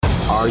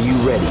Are you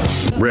ready?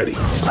 Ready.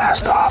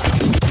 Blast off.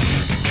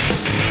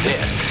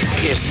 This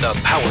is the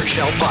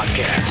PowerShell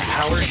Podcast.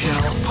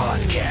 PowerShell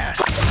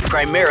Podcast.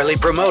 Primarily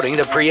promoting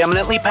the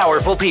preeminently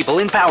powerful people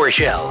in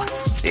PowerShell.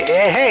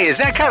 Hey, is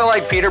that kind of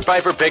like Peter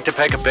Piper picked a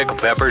peck of pickled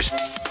peppers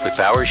with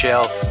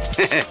PowerShell?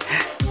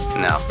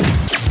 No.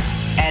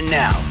 And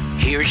now,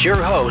 here's your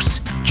hosts,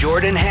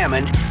 Jordan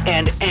Hammond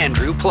and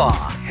Andrew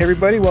Plaw. Hey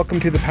everybody, welcome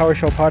to the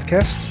PowerShell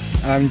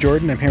Podcast. I'm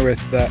Jordan. I'm here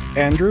with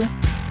Andrew.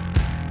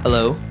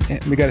 Hello.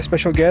 And we got a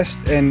special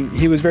guest, and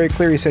he was very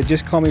clear. He said,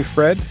 just call me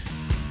Fred.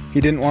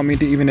 He didn't want me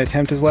to even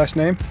attempt his last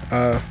name.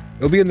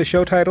 It'll be in the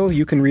show title.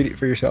 You can read it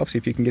for yourself, see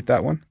if you can get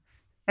that one.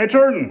 Hey,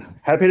 Jordan.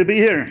 Happy to be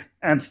here.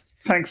 And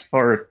thanks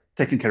for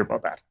taking care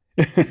about that.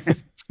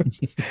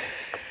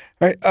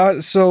 All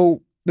right.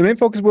 So the main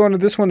focus we want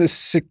on this one is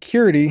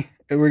security.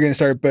 We're going to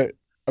start, but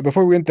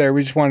before we went there,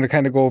 we just wanted to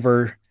kind of go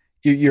over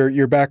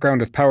your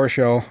background of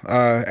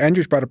PowerShell.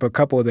 Andrew's brought up a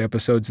couple of the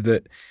episodes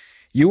that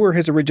you were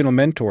his original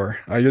mentor.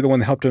 You're the one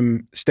that helped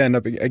him stand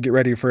up and get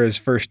ready for his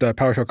first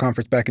PowerShell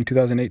conference back in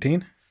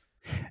 2018.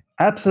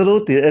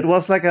 Absolutely. It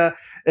was like a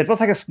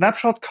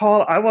snapshot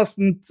call. I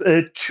wasn't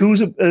a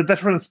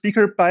veteran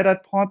speaker by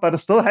that point, but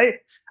still, hey,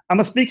 I'm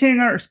a speaker,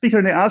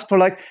 and they asked for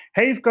like,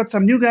 hey, you've got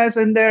some new guys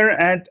in there,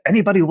 and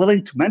anybody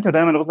willing to mentor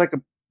them? And it was like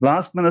a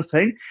last minute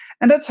thing.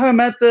 And that's how I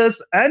met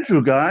this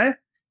Andrew guy,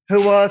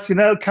 who was,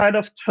 kind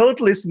of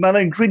totally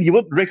smelling green. You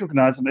wouldn't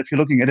recognize him if you're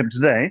looking at him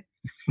today.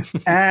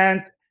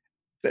 And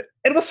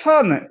it was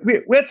fun.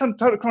 We had some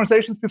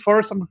conversations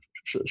before, some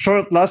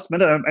short last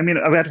minute. I mean,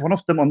 I had one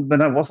of them when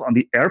I was on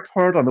the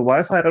airport on the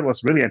Wi-Fi. That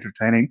was really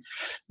entertaining,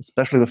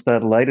 especially with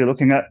that lady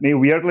looking at me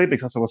weirdly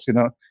because I was,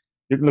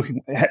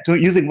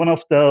 using one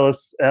of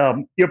those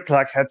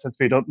earplug headsets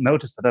where you don't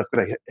notice that I've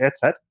got a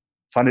headset.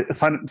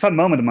 Fun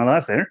moment in my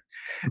life there.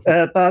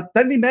 But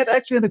then we met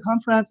actually at the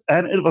conference,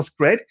 and it was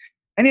great.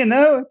 And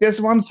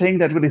there's one thing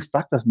that really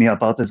stuck with me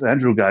about this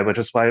Andrew guy, which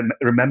is why I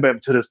remember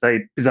him to this day,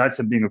 besides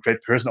him being a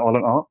great person all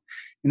in all.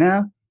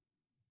 It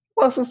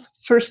was his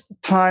first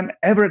time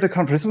ever at the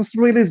conference. It was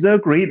really so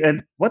great.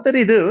 And what did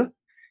he do?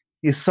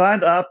 He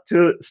signed up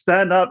to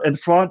stand up in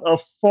front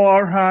of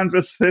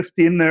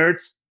 450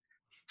 nerds,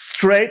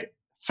 straight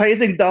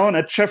facing down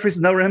at Jeffrey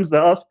Snow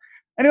himself.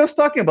 And he was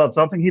talking about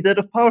something he did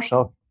with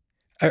PowerShell.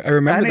 I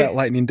remember that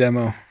lightning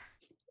demo.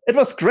 It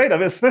was great. I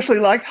mean, especially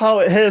like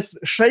how his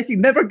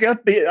shaking never got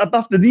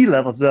above the knee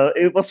level. So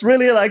it was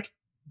really like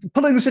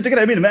pulling the shit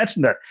together. I mean,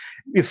 imagine that.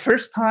 Your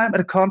first time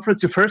at a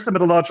conference, your first time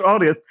at a large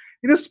audience,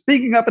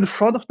 speaking up in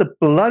front of the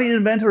bloody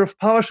inventor of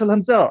PowerShell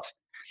himself.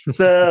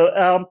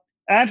 So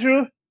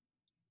Andrew,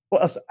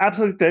 was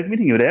absolutely great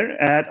meeting you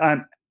there. And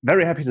I'm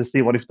very happy to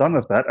see what you've done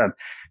with that. And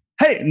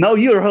hey, now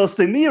you're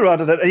hosting me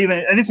rather than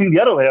even anything the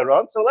other way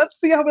around. So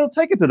let's see how we'll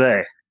take it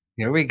today.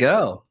 Here we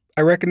go.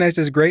 I recognized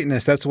his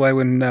greatness. That's why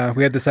when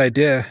we had this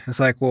idea,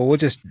 it's like, well, we'll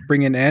just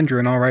bring in Andrew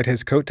and I'll write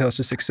his coattails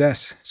to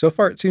success. So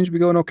far, it seems to be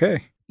going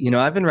okay.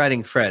 I've been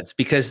writing Fred's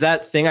because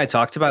that thing I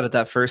talked about at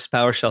that first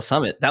PowerShell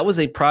Summit, that was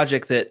a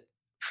project that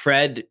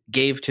Fred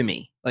gave to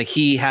me. Like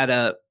he had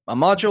a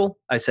module.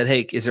 I said,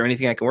 hey, is there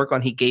anything I can work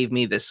on? He gave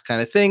me this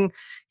kind of thing.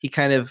 He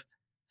kind of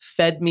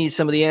fed me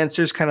some of the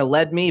answers, kind of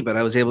led me, but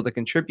I was able to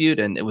contribute,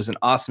 and it was an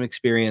awesome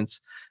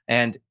experience.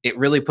 And it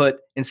really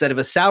put, instead of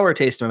a sour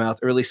taste in my mouth,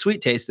 a really sweet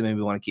taste that made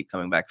me want to keep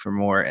coming back for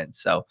more. And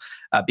so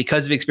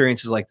because of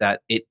experiences like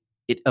that, it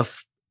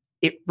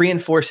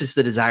reinforces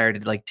the desire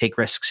to like take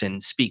risks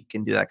and speak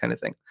and do that kind of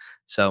thing.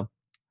 So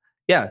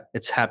yeah,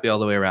 it's happy all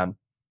the way around.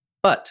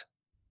 But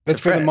that's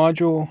for the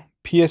module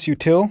PS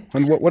Util.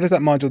 And what does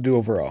that module do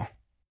overall?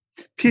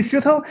 PS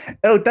Util?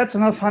 Oh, that's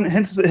another fun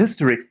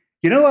history.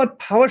 You know what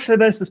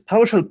PowerShell is? This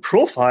PowerShell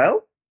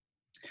profile,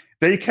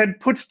 where you can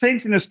put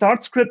things in a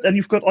start script and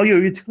you've got all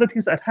your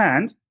utilities at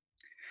hand.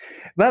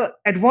 Well,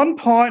 at one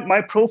point,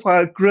 my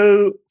profile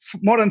grew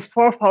more than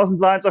 4,000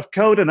 lines of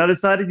code, and I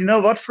decided, you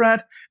know what,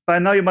 Fred? By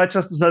now, you might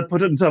just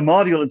put it into a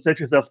module and save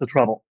yourself the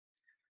trouble.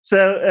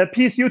 So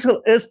PS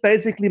Util is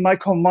basically my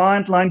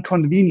command line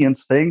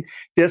convenience thing.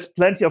 There's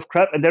plenty of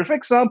crap. And there, for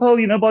example,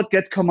 you know about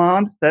get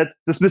command, that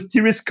this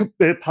mysterious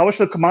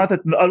PowerShell command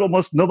that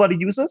almost nobody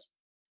uses?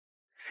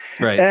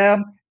 Right.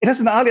 It has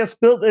an alias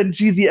built in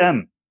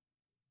GZM.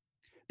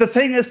 The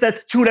thing is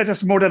that's 2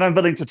 letters more than I'm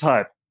willing to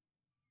type.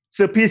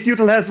 So PS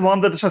Util has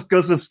one that just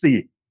goes with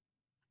C.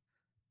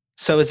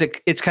 So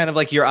it's kind of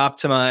like your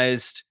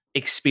optimized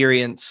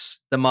experience,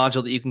 the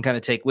module that you can kind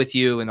of take with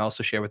you and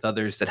also share with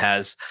others that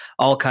has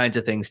all kinds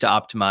of things to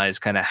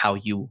optimize kind of how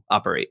you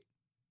operate.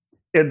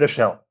 In the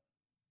shell.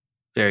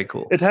 Very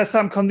cool. It has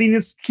some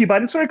convenience key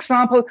bindings. For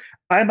example,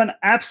 I'm an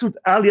absolute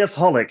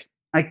alias-holic.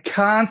 I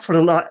can't, for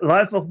the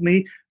life of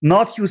me,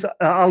 not use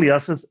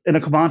aliases in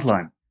a command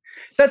line.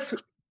 That's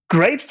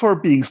great for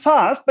being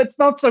fast, but it's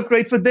not so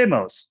great for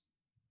demos.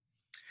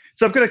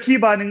 So I've got a key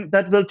binding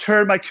that will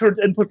turn my current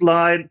input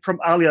line from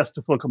alias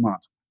to full command.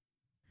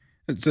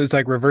 So it's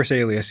like reverse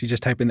alias. You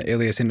just type in the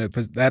alias into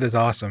it. That is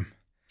awesome.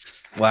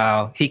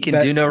 Wow. He can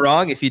do no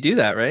wrong if you do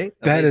that, right?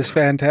 That is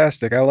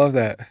fantastic. I love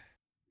that.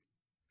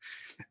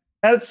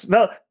 And it's,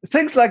 well,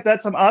 things like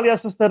that, some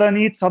aliases that I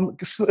need, some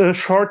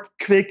short,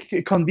 quick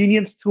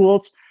convenience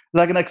tools,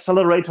 like an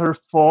accelerator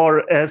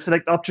for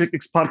select object,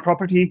 expand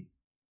property.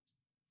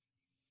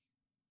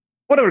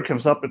 Whatever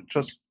comes up, it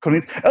just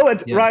convenience. Oh,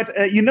 and right,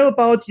 you know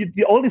about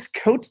all these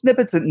code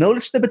snippets and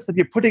knowledge snippets that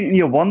you're putting in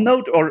your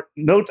OneNote or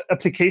Note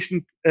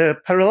application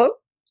parallel?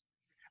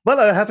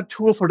 Well, I have a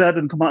tool for that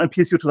in Command and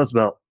PSUtil as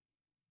well.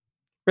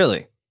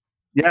 Really?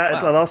 Yeah, Wow.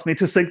 it allows me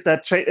to sync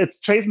that.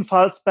 It's JSON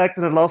file spec,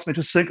 and it allows me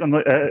to sync on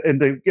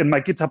in my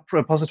GitHub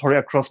repository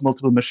across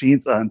multiple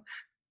machines, and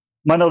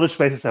my knowledge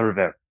base is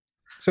everywhere.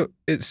 So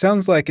it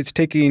sounds like it's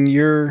taking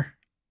your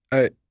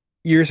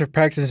years of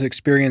practice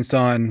experience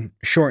on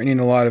shortening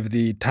a lot of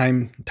the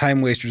time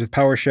wasters with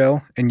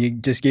PowerShell, and you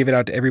just gave it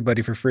out to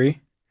everybody for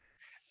free.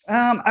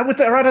 I would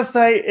rather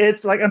say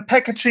it's like I'm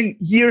packaging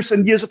years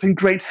and years of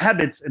ingrained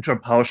habits into a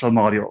PowerShell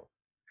module.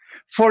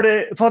 For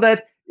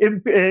that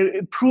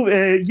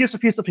years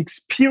of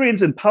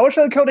experience in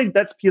PowerShell coding,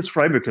 that's PS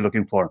Framework you're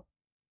looking for.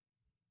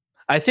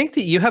 I think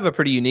that you have a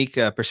pretty unique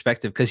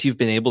perspective because you've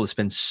been able to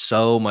spend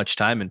so much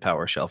time in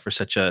PowerShell for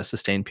such a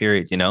sustained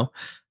period, you know?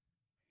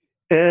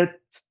 It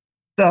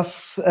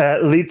does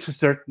lead to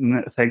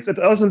certain things. It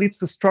also leads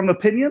to strong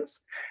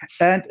opinions,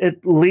 and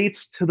it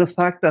leads to the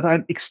fact that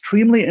I'm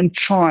extremely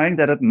enjoying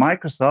that at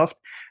Microsoft,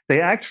 they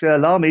actually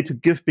allow me to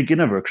give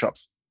beginner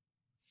workshops.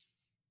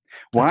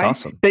 Why?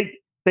 That's awesome.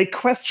 They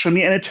question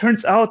me, and it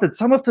turns out that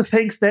some of the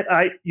things that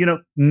I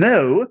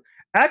know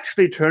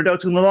actually turned out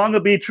to no longer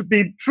be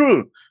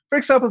true. For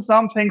example,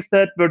 some things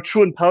that were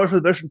true in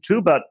PowerShell version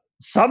 2, but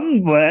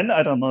someone,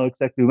 I don't know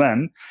exactly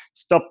when,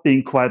 stopped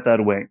being quite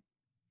that way.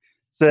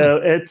 So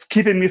it's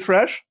keeping me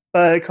fresh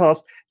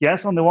because,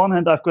 yes, on the one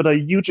hand, I've got a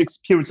huge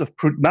experience of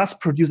mass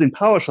producing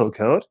PowerShell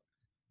code.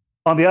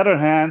 On the other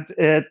hand,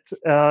 it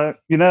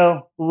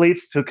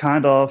leads to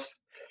kind of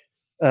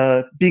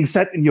being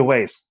set in your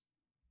ways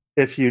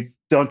if you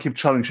don't keep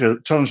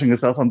challenging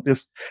yourself on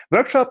this.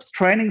 Workshops,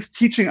 trainings,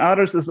 teaching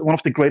others is one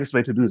of the greatest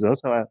way to do so.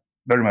 So I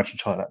very much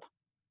enjoy that.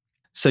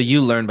 So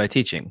you learn by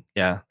teaching.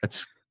 Yeah,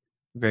 that's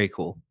very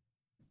cool.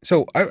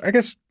 So I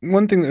guess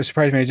one thing that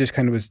surprised me, I just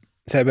kind of was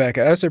sat back.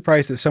 I was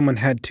surprised that someone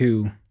had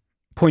to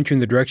point you in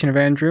the direction of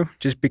Andrew,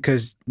 just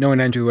because knowing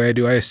Andrew the way I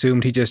do, I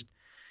assumed you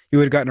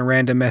would have gotten a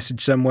random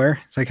message somewhere.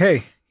 It's like,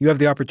 hey, you have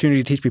the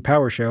opportunity to teach me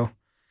PowerShell.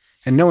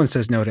 And no one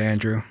says no to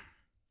Andrew.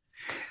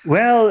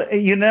 Well,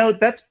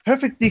 that's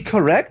perfectly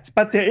correct,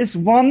 but there is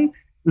one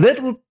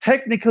little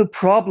technical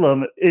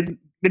problem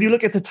when you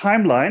look at the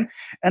timeline.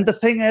 And the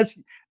thing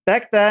is,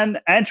 back then,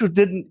 Andrew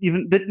didn't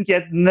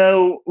yet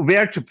know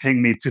where to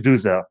ping me to do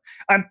so.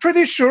 I'm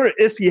pretty sure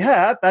if he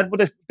had, that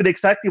would have been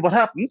exactly what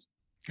happened.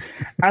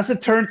 As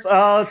it turns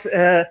out,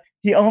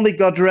 he only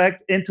got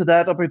dragged into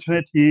that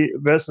opportunity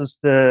versus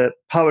the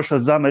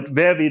PowerShell Summit,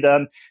 where we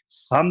then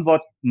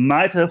somewhat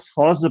might have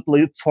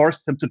forcibly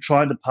forced him to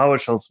join the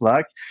PowerShell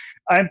Slack.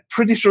 I'm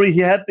pretty sure he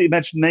had the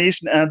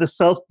imagination and the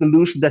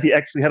self-delusion that he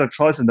actually had a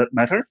choice in that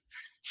matter.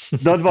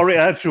 Don't worry,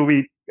 Andrew,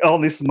 we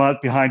only smiled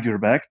behind your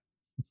back.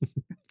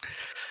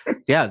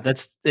 Yeah,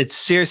 it's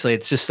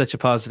just such a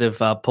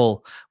positive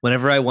pull.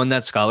 Whenever I won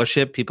that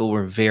scholarship, people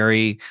were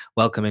very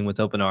welcoming with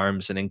open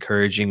arms and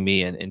encouraging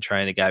me and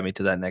trying to guide me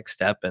to that next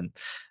step. And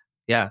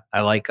yeah,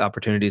 I like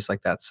opportunities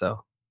like that. So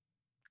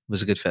it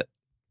was a good fit.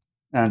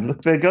 And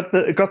look, they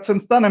got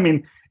since done. I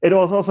mean, it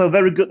was also a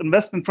very good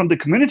investment from the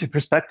community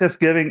perspective,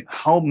 given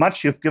how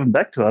much you've given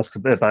back to us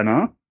by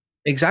now.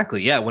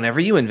 Exactly. Yeah. Whenever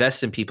you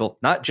invest in people,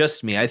 not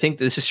just me, I think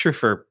this is true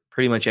for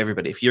pretty much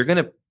everybody. If you're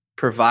going to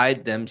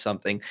provide them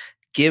something,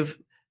 the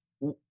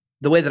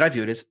way that I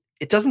view it is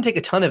it doesn't take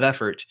a ton of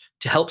effort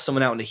to help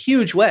someone out in a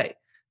huge way.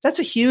 That's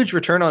a huge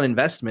return on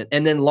investment.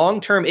 And then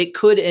long term, it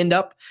could end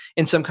up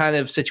in some kind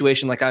of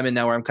situation like I'm in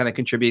now where I'm kind of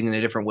contributing in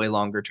a different way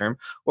longer term,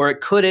 or it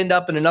could end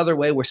up in another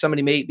way where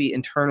somebody may be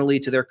internally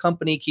to their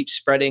company, keep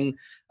spreading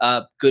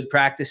good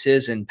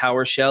practices and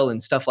PowerShell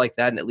and stuff like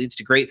that. And it leads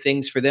to great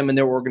things for them and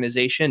their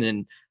organization.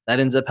 And that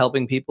ends up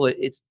helping people. And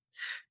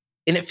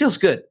it feels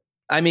good.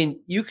 I mean,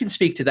 you can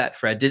speak to that,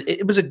 Fred.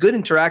 It was a good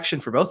interaction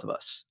for both of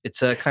us.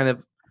 It's a kind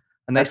of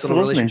a nice little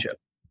relationship.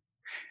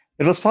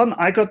 It was fun.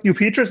 I got new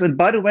features. And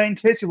by the way, in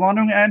case you're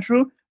wondering,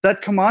 Andrew,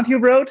 that command you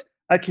wrote,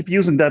 I keep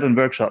using that in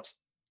workshops.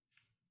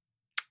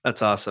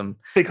 That's awesome.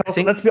 Because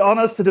let's be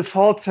honest, the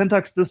default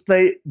syntax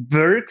display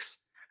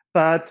works.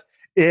 But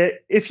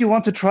if you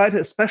want to try to,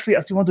 especially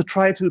as you want to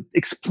try to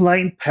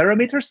explain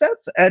parameter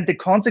sets and the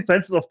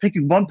consequences of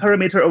picking one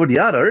parameter over the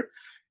other,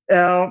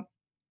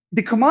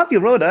 the command you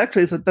wrote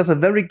actually does a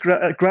very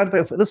grand way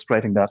of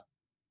illustrating that.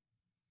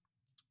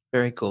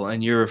 Very cool.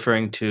 And you're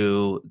referring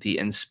to the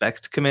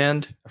inspect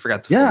command? I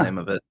forgot the full name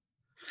of it.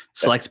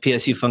 Select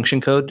PSU function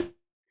code?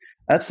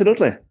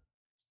 Absolutely.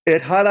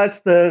 It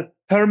highlights the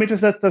parameter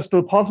sets that are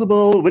still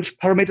possible, which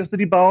parameters to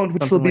be bound,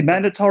 which will be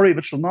mandatory,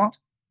 which will not.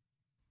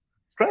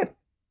 It's great.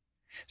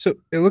 So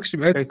it looks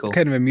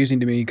kind of amusing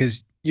to me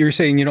because you're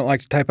saying you don't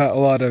like to type out a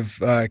lot of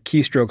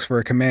keystrokes for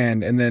a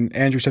command, and then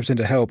Andrew steps in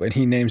to help, and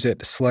he names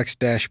it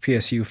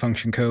select-PSU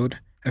function code.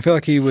 I feel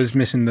like he was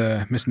missing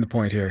the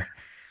point here.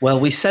 Well,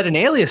 we set an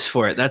alias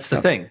for it. That's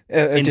the thing.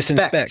 Just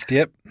inspect.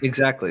 Yep.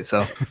 Exactly.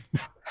 So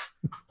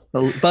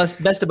the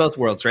best of both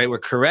worlds, right? We're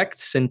correct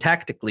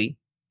syntactically,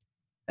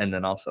 and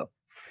then also.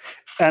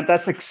 And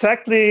that's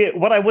exactly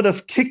what I would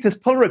have kicked his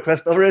pull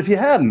request over if he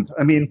hadn't.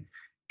 I mean,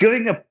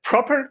 giving a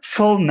proper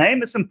full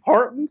name is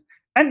important,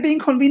 and being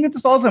convenient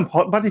is also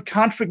important, but you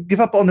can't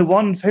give up on the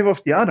one in favor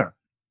of the other.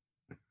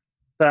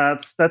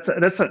 That's not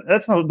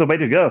the way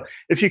to go.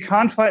 If you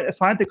can't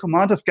find the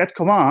command of get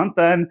command,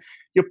 then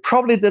you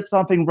probably did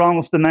something wrong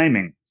with the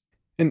naming.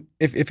 And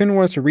if anyone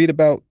wants to read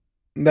about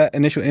that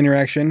initial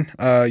interaction,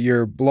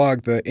 your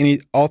blog,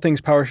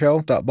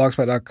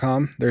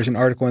 allthingspowershell.blogspot.com, there's an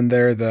article in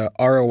there, the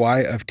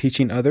ROI of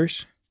teaching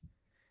others.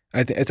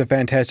 I think it's a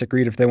fantastic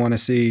read if they want to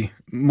see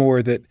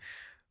more that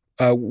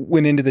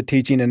went into the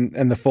teaching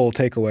and the full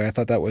takeaway. I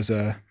thought that was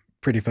a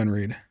pretty fun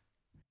read.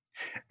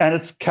 And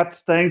it's kept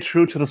staying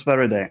true to this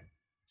very day.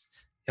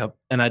 Yep.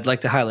 And I'd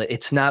like to highlight,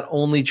 it's not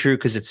only true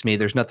because it's me.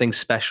 There's nothing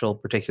special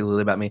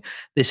particularly about me.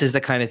 This is the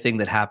kind of thing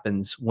that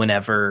happens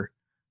whenever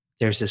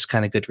there's this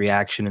kind of good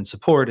reaction and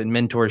support and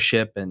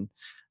mentorship and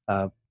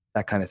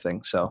that kind of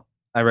thing. So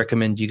I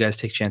recommend you guys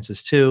take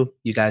chances too.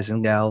 You guys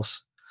and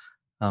gals,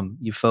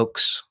 you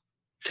folks,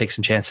 take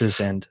some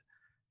chances and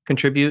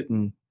contribute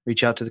and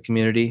reach out to the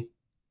community.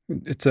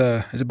 It's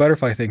a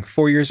butterfly thing.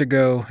 4 years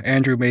ago,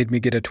 Andrew made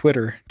me get a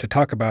Twitter to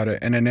talk about it,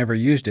 and I never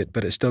used it,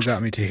 but it still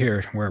got me to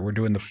here where we're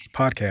doing the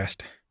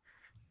podcast.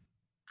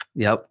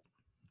 Yep.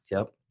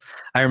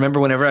 I remember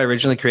whenever I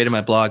originally created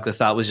my blog, the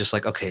thought was just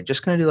like, okay,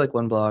 just going to do like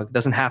one blog. It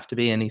doesn't have to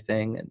be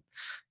anything. And,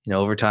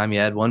 over time you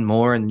add one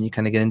more and then you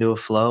kind of get into a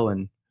flow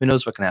and who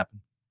knows what can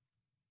happen.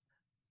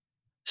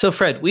 So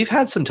Fred, we've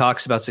had some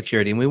talks about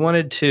security and we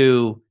wanted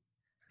to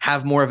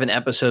have more of an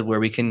episode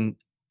where we can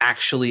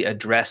actually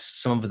address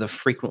some of the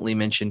frequently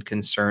mentioned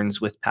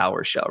concerns with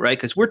PowerShell, right?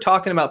 Because we're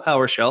talking about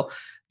PowerShell.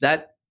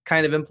 That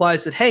kind of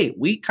implies that, hey,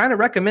 we kind of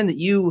recommend that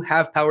you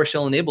have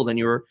PowerShell enabled in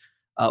your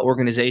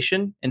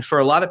organization. And for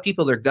a lot of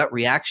people, their gut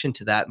reaction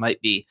to that might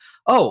be,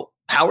 oh,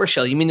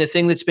 PowerShell, you mean the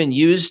thing that's been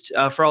used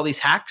for all these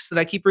hacks that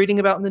I keep reading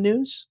about in the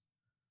news?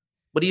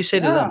 What do you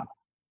say to them?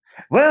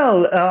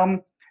 Well,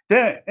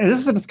 this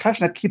is a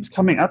discussion that keeps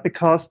coming up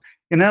because,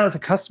 as a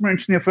customer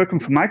engineer working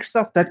for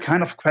Microsoft, that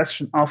kind of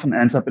question often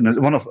ends up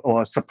in one of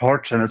our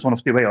support channels, one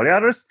of the way or the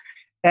others.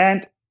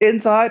 And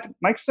inside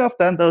Microsoft,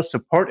 then those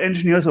support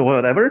engineers or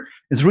whatever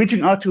is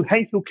reaching out to,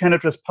 hey, who can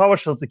address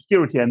PowerShell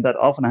security? And that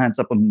often ends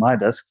up on my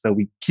desk. So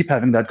we keep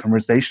having that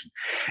conversation.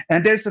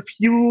 And there's a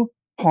few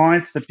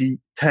points that we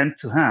tend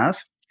to have.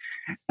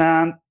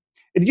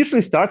 It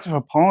usually starts with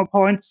a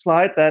PowerPoint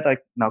slide that I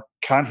now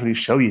can't really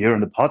show you here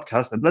on the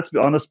podcast. And let's be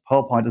honest,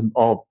 PowerPoint isn't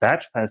all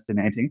that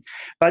fascinating.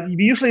 But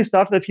we usually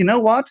start with,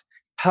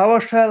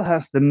 PowerShell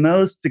has the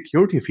most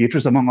security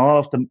features among all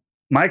of the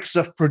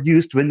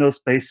Microsoft-produced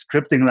Windows-based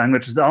scripting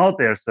languages out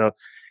there. So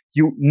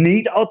you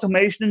need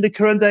automation in the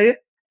current day,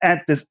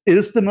 and this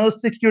is the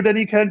most secure that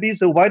you can be.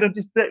 So why don't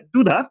you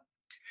do that?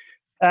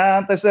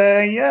 And they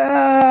say,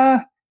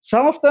 yeah.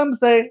 Some of them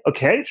say,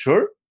 okay,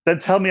 sure. Then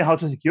tell me how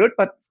to secure it.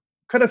 But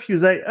quite a few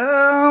say,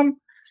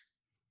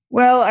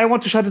 well, I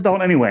want to shut it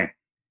down anyway.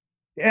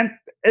 And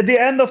at the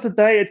end of the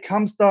day, it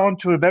comes down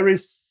to a very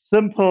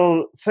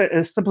simple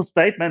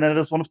statement, and it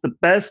is one of the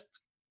best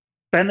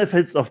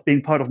benefits of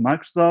being part of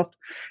Microsoft,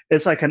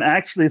 is I can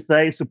actually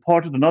say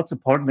supported or not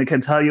supported, and I can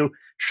tell you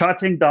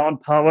shutting down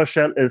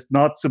PowerShell is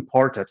not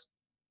supported.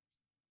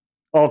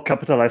 All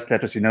capitalized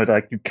letters,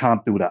 that you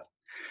can't do that.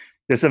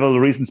 There's several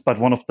reasons, but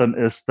one of them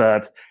is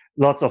that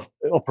lots of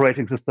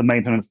operating system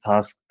maintenance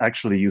tasks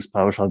actually use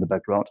PowerShell in the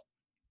background.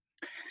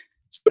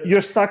 So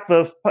you're stuck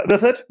with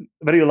it,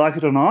 whether you like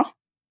it or not.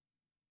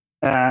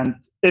 And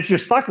if you're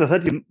stuck with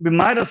it, you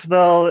might as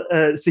well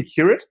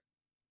secure it.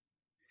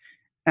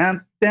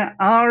 And there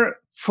are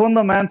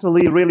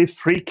fundamentally really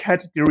three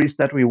categories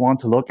that we want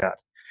to look at.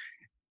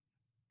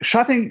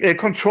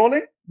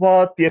 Controlling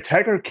what the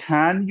attacker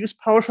can use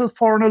PowerShell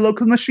for on a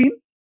local machine.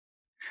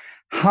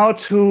 How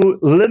to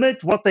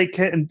limit what they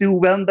can do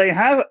when they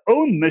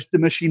own the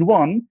machine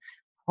one.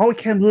 How we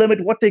can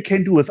limit what they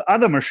can do with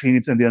other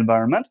machines in the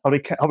environment. How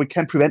we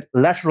can prevent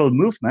lateral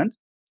movement.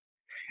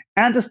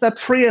 And the step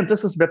 3, and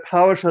this is where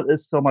PowerShell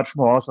is so much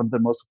more awesome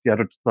than most of the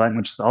other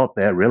languages out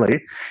there,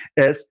 really,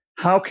 is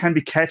how can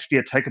we catch the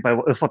attacker by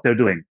what they're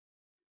doing?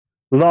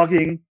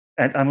 Logging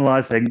and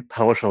analyzing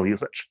PowerShell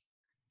usage,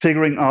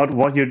 figuring out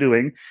what you're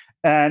doing.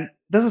 And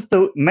this is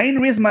the main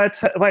reason why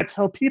I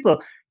tell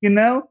people,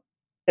 an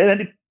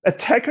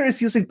attacker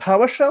is using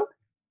PowerShell,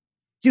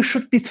 you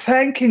should be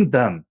thanking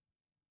them.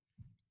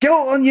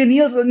 Go on your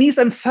knees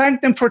and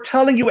thank them for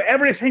telling you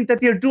everything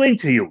that they're doing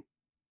to you.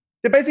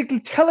 They're basically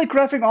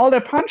telegraphing all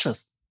their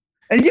punches.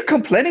 And you're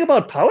complaining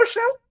about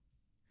PowerShell?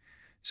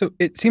 So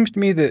it seems to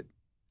me that,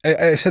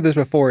 I said this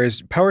before,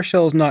 is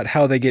PowerShell is not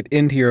how they get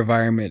into your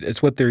environment.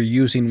 It's what they're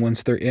using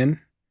once they're in.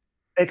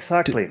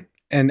 Exactly.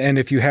 And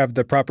if you have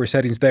the proper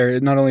settings there,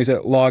 not only is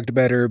it logged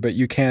better, but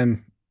you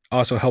can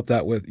also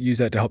use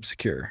that to help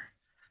secure.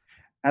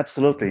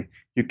 Absolutely.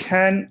 You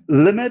can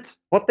limit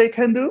what they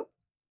can do,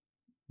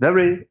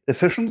 very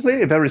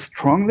efficiently, very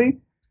strongly.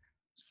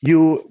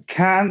 You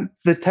can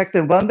detect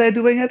them when they're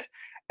doing it,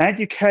 and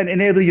you can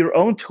enable your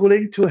own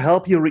tooling to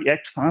help you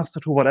react faster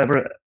to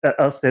whatever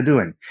else they're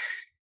doing.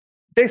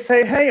 They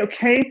say, hey,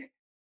 okay,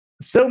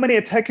 so many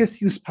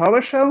attackers use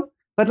PowerShell,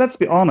 but let's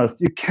be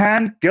honest, you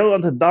can't go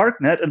on the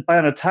darknet and buy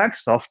an attack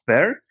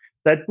software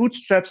that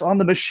bootstraps on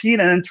the machine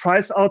and then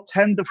tries out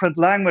 10 different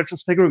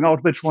languages, figuring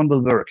out which one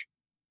will work.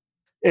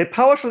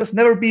 PowerShell has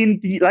never been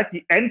the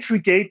entry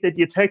gate that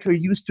the attacker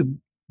used to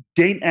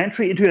gain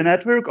entry into your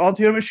network,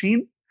 onto your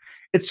machine.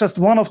 It's just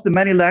one of the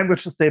many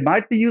languages they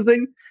might be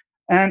using.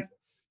 And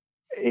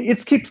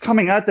it keeps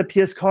coming out the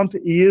PSConf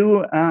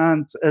EU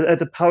and at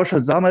the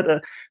PowerShell Summit,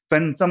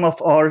 when some of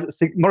our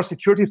more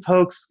security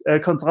folks,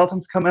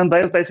 consultants come in,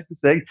 they're basically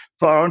saying,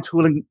 for our own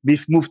tooling,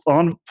 we've moved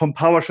on from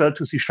PowerShell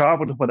to C#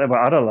 or to whatever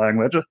other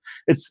language.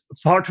 It's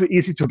far too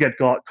easy to get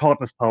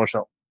caught with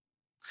PowerShell.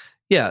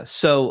 Yeah.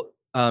 So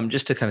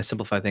just to kind of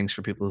simplify things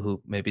for people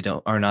who maybe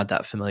are not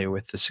that familiar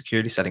with the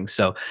security settings.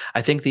 So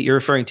I think that you're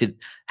referring to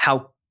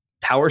how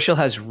PowerShell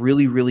has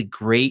really, really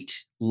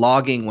great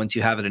logging once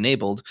you have it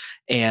enabled.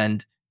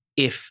 And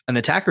if an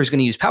attacker is going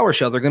to use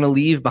PowerShell, they're going to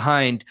leave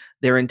behind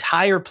their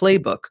entire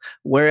playbook.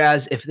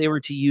 Whereas if they were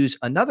to use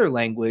another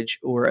language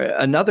or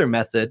another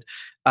method,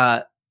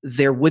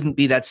 there wouldn't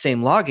be that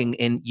same logging,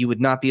 and you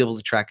would not be able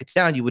to track it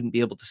down. You wouldn't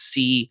be able to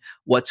see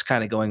what's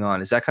kind of going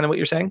on. Is that kind of what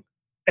you're saying?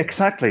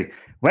 Exactly.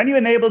 When you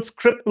enable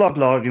script block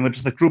logging, which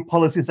is a group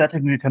policy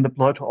setting you can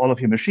deploy to all of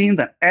your machines,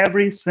 then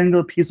every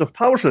single piece of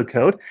PowerShell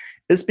code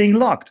is being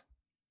logged.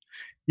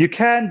 You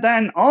can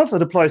then also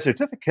deploy a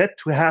certificate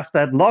to have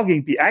that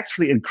logging be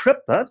actually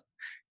encrypted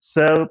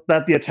so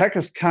that the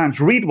attackers can't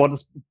read what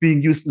is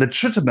being used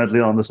legitimately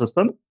on the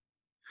system.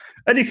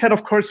 And you can,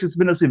 of course, use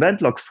Windows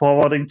event log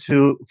forwarding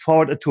to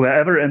forward it to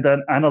wherever and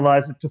then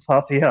analyze it to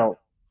FAPL.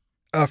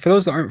 For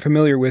those that aren't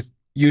familiar with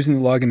using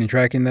the login and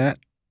tracking that,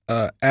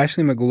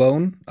 Ashley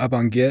McGlone up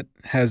on Git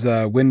has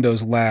a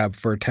Windows lab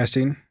for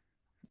testing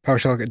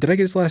PowerShell. Did I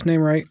get his last name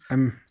right?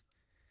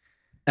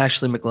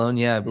 Ashley McGlone,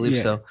 yeah, I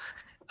believe so.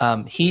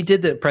 He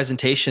did the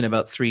presentation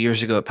about 3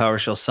 years ago at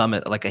PowerShell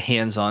Summit, like a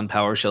hands-on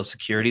PowerShell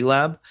security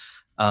lab.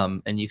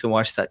 And you can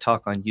watch that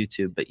talk on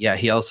YouTube. But yeah,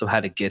 he also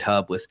had a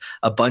GitHub with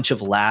a bunch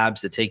of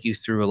labs that take you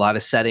through a lot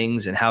of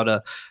settings and how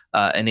to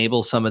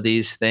enable some of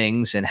these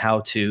things and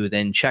how to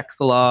then check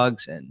the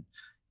logs and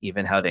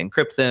even how to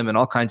encrypt them and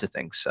all kinds of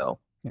things. So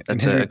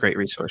that's a great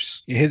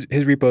resource. His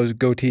repo is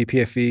goatee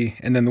PFE,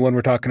 and then the one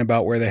we're talking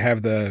about where they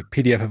have the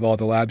PDF of all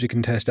the labs you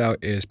can test out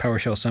is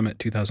PowerShell Summit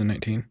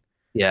 2019.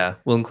 Yeah,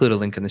 we'll include a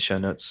link in the show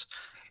notes.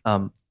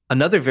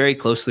 Another very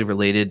closely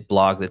related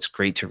blog that's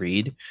great to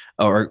read,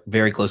 or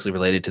very closely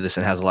related to this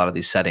and has a lot of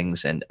these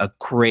settings and a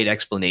great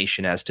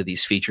explanation as to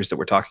these features that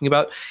we're talking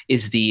about,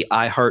 is the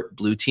I Heart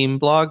Blue Team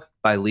blog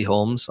by Lee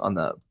Holmes on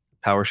the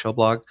PowerShell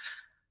blog.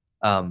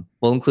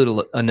 We'll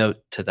include a note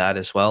to that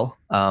as well,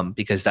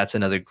 because that's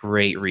another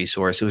great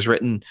resource. It was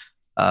written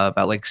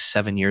about like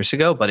 7 years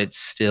ago, but it's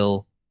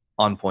still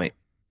on point.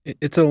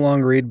 It's a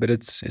long read, but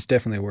it's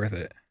definitely worth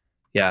it.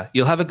 Yeah,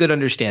 you'll have a good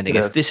understanding.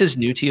 If this is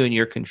new to you and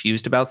you're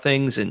confused about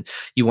things and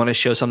you want to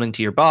show something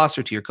to your boss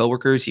or to your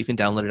coworkers, you can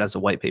download it as a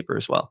white paper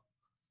as well.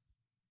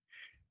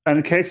 And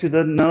in case you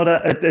didn't know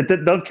that,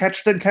 didn't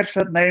catch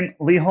that name,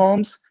 Lee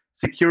Holmes,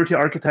 security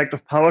architect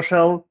of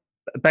PowerShell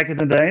back in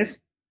the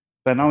days.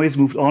 But now he's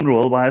moved on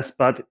role-wise,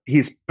 but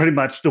he's pretty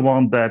much the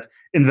one that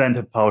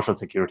invented PowerShell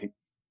security.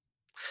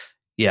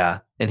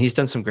 Yeah, and he's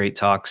done some great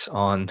talks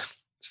on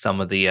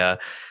some of the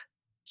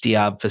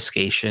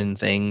deobfuscation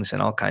things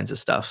and all kinds of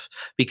stuff.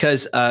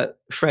 Because,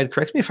 Fred,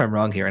 correct me if I'm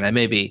wrong here, and I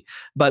may be,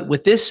 but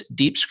with this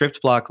deep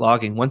script block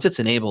logging, once it's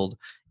enabled,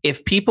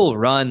 if people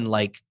run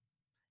like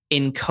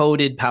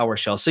encoded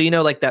PowerShell, so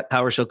like that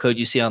PowerShell code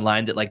you see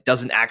online that like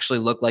doesn't actually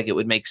look like it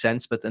would make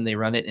sense, but then they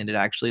run it and it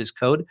actually is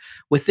code.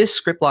 With this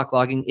script block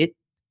logging,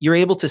 you're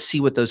able to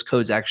see what those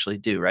codes actually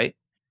do, right?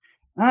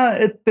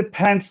 It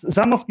depends.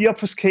 Some of the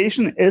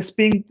obfuscation is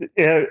being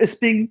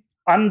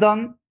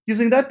undone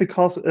using that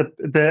because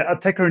the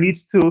attacker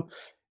needs to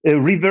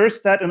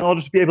reverse that in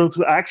order to be able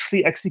to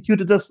actually execute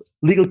it as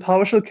legal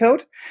PowerShell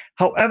code.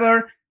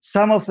 However,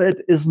 some of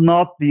it is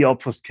not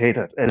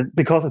deobfuscated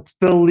because it's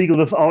still legal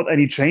without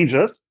any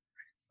changes.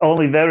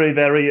 Only very,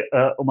 very,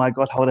 oh my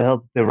God, how the hell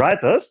did they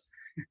write this?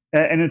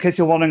 And in case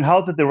you're wondering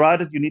how did they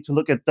write it, you need to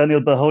look at Daniel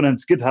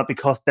Bahonen's GitHub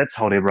because that's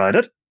how they write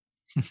it.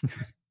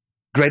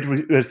 Great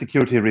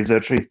security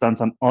researcher. He's done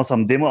some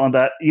awesome demo on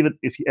that, even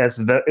if he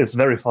is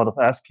very fond of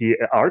ASCII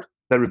art.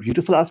 Very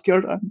beautiful ASCII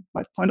art, I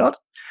might point out.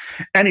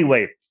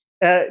 Anyway,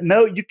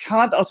 no, you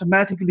can't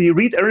automatically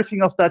read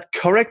everything of that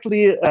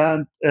correctly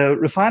and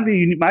refinedly.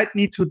 You might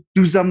need to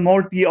do some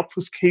more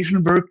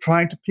deobfuscation work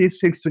trying to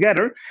piece things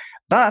together.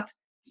 But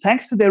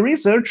thanks to their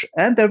research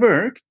and their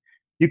work,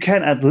 you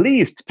can at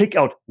least pick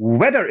out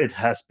whether it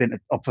has been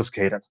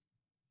obfuscated.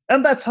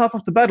 And that's half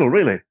of the battle,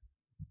 really.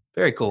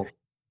 Very cool.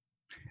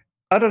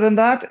 Other than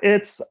that,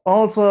 it's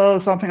also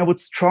something I would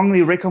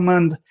strongly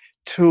recommend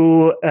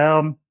to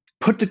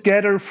put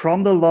together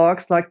from the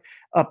logs. Like,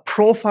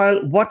 profile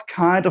what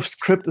kind of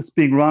script is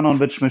being run on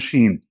which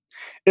machine.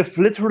 If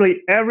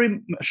literally every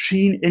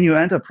machine in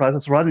your enterprise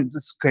is running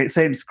this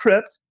same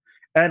script,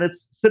 and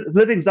it's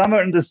living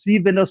somewhere in the C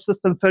Windows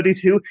System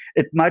 32,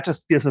 it might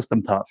just be a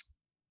system task.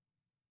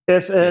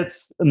 If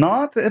it's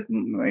not,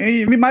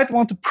 we might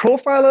want to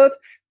profile it,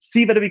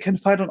 see whether we can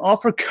find an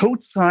author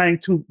code sign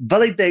to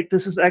validate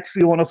this is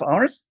actually one of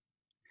ours.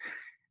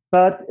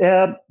 But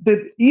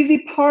the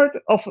easy part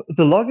of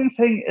the logging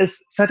thing is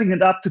setting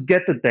it up to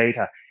get the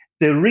data.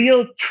 The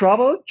real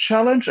trouble,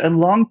 challenge, and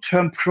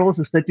long-term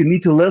process that you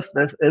need to live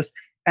with is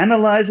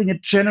analyzing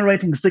and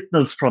generating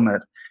signals from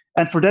it.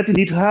 And for that, you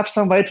need to have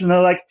some way to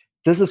know, like,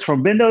 this is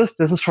from Windows,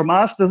 this is from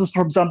us, this is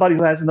from somebody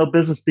who has no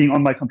business being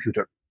on my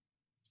computer.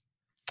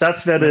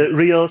 That's where the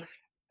real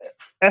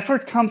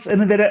effort comes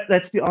in. And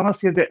let's be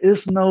honest here, there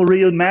is no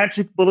real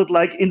magic bullet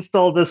like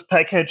install this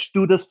package,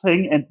 do this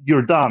thing, and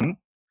you're done.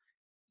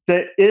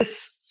 There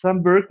is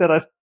some work that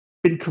I've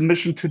been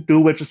commissioned to do,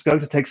 which is going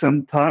to take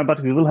some time,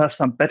 but we will have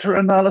some better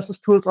analysis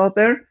tools out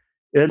there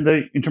in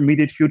the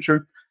intermediate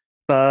future.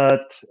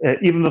 But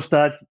even with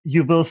that,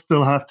 you will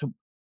still have to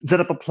set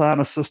up a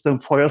plan, a system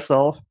for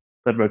yourself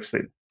that works for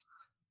you.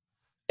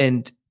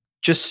 And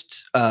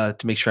just to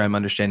make sure I'm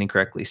understanding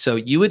correctly, so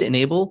you would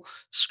enable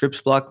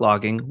script block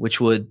logging, which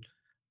would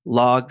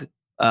log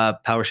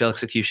PowerShell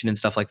execution and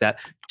stuff like that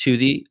to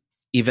the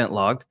event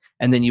log.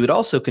 And then you would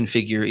also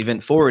configure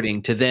event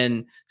forwarding to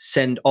then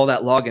send all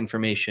that log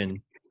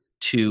information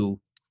to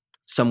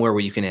somewhere where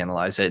you can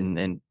analyze it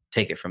and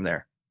take it from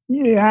there.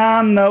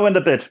 Yeah, no, and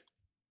a bit.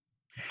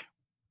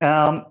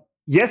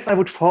 Yes, I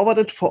would forward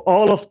it for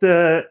all of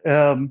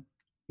the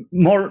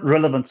more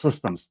relevant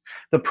systems.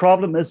 The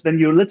problem is when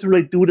you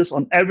literally do this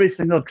on every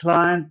single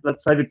client,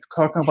 let's say we're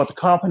talking about a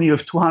company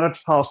with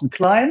 200,000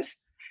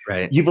 clients,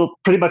 right? You will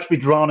pretty much be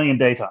drowning in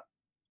data.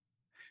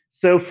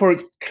 So for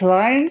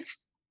clients,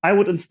 I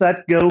would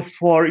instead go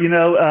for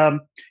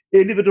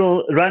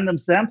individual random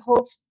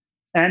samples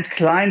and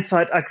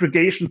client-side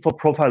aggregation for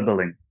profile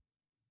building.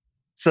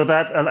 So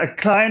that a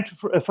client,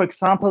 for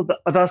example,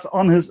 does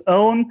on his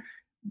own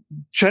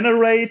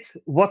generate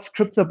what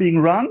scripts are being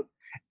run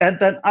and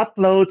then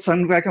upload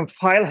some like a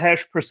file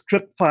hash per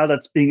script file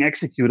that's being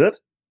executed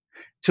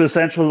to a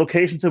central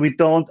location so we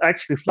don't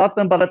actually flood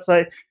them. But let's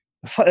say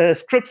a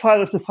script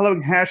file with the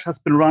following hash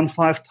has been run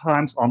 5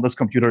 times on this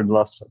computer in the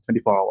last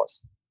 24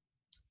 hours.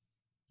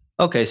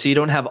 Okay, so you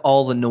don't have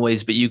all the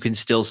noise, but you can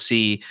still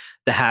see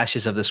the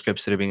hashes of the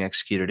scripts that are being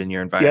executed in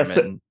your environment.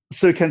 Yes,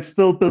 so you can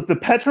still build the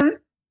pattern,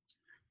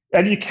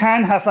 and you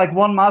can have like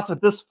one master.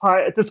 This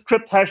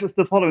script hash is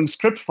the following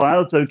script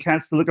file, so you can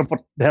still look up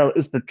what the hell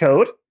is the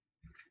code.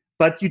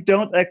 But you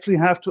don't actually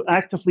have to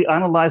actively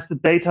analyze the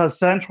data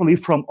centrally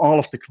from all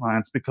of the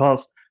clients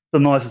because the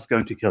noise is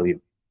going to kill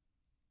you.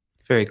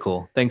 Very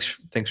cool. Thanks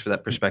for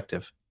that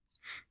perspective.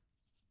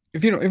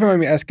 If you don't mind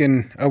me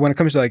asking, when it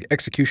comes to like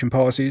execution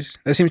policies,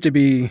 that seems to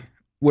be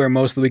where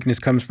most of the weakness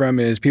comes from.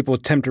 Is people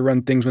attempt to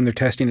run things when they're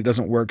testing, it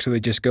doesn't work, so they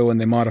just go and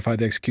they modify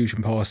the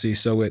execution policy.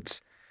 So it's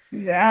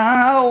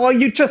well,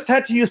 you just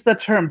had to use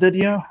that term, did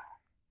you?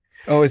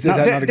 Oh, is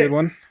that not a good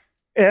one?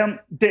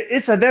 There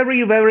is a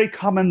very, very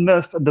common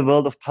myth in the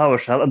world of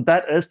PowerShell, and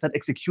that is that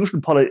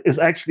execution policy is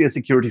actually a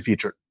security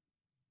feature.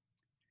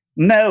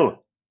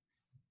 No,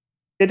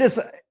 it is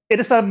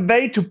a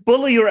way to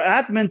bully your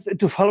admins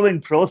into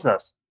following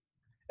process.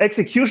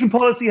 Execution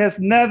policy has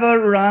never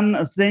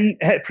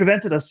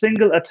prevented a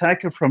single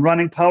attacker from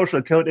running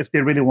PowerShell code if they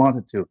really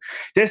wanted to.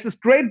 There's this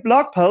great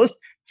blog post,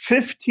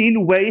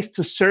 15 ways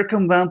to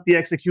circumvent the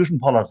execution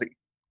policy.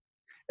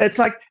 It's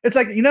like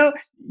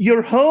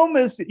your home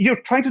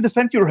you're trying to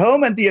defend your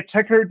home, and the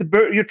attacker,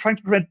 you're trying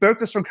to prevent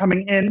burglars from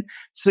coming in,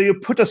 so you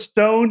put a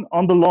stone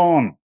on the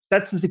lawn.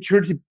 That's the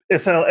security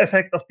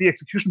effect of the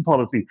execution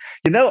policy.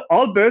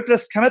 All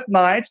burglars come at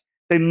night.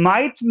 They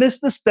might miss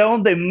the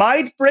stone, they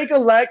might break a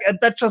leg, and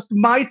that just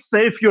might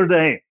save your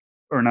day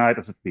or night,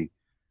 as it be.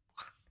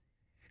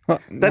 Well,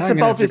 that's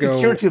about the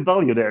security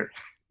value there.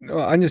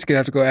 Well, I'm just gonna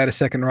have to go add a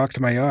second rock to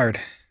my yard,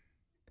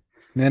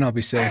 and then I'll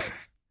be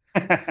safe.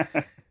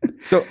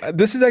 So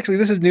this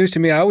is news to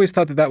me. I always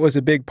thought that was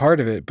a big part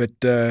of it, but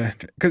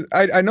because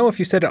I know if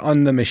you set it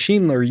on the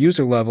machine or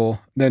user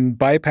level, then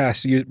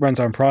bypass runs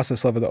on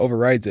process level that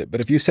overrides it.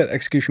 But if you set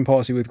execution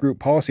policy with group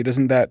policy,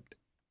 doesn't that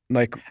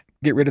like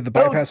get rid of the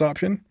bypass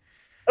option?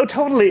 Oh,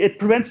 totally. It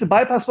prevents the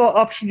bypass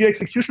option. Your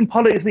execution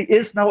policy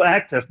is now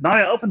active. Now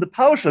I open the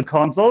PowerShell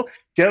console,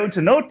 go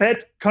into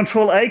Notepad,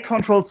 Control-A,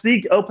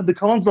 Control-C, open the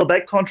console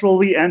back,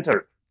 Control-V,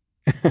 enter.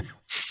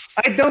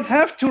 I don't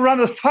have to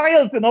run a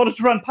file in order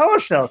to run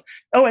PowerShell.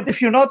 Oh, and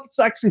if you're not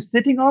actually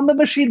sitting on the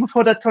machine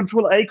before that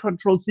Control-A,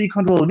 Control-C,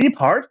 Control-V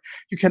part,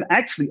 you can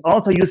actually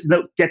also use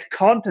get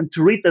content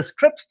to read the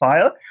script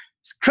file,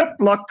 script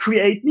block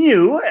create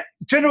new,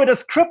 generate a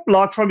script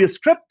block from your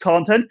script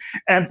content,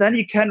 and then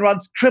you can run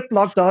script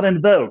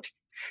block.invoke.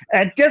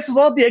 And guess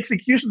what? The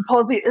execution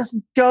policy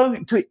isn't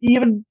going to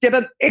even get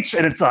an itch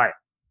in its eye.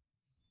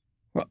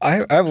 Well,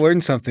 I've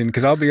learned something,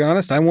 because I'll be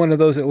honest, I'm one of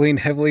those that lean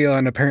heavily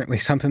on apparently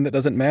something that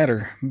doesn't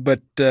matter.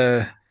 But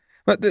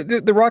But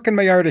the rock in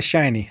my yard is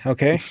shiny,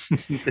 okay?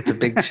 It's a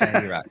big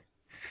shiny rock.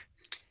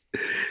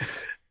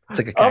 It's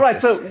like a cactus. All right,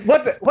 so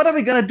what are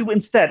we going to do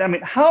instead? I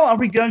mean, how are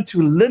we going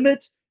to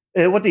limit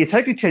what the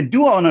attacker can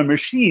do on a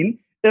machine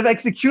if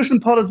execution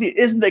policy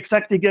isn't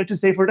exactly going to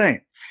save our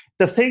day?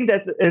 The thing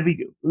that we're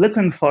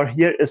looking for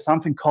here is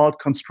something called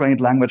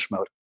constrained language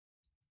mode.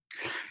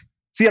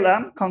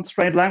 CLM,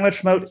 constrained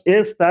language mode,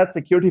 is that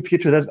security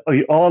feature that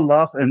we all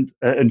love and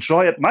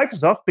enjoy at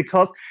Microsoft,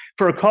 because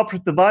for a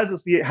corporate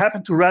devices, we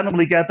happen to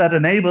randomly get that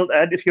enabled.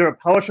 And if you're a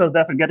PowerShell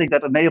dev and getting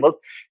that enabled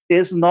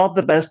is not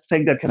the best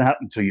thing that can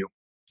happen to you.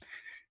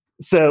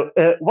 So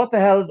what the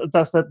hell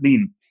does that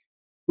mean?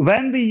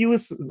 When we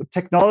use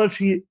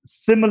technology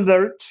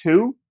similar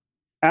to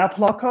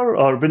AppLocker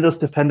or Windows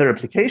Defender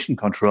application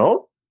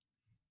control,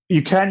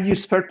 you can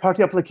use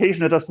third-party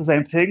application that does the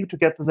same thing to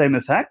get the same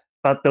effect,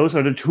 but those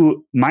are the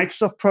two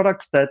Microsoft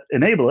products that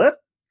enable it.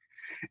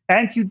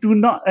 And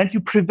you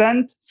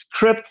prevent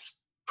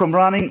scripts from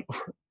running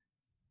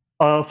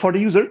for the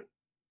user.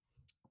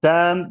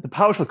 Then the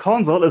PowerShell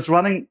console is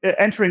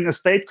entering a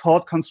state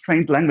called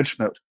constrained language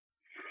mode.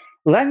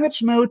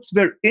 Language modes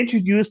were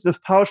introduced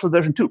with PowerShell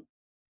version 2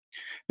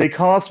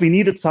 because we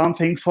needed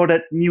something for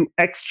that new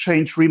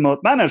Exchange remote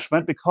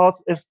management,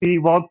 because if we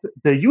want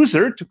the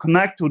user to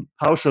connect to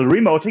PowerShell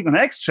remoting on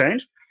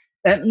Exchange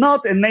and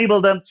not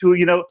enable them to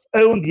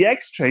own the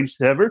Exchange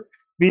server,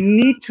 we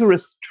need to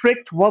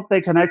restrict what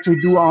they can actually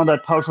do on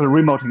that PowerShell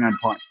remoting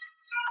endpoint.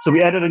 So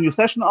we added a new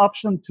session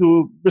option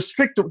to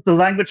restrict the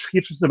language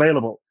features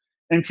available.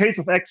 In case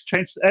of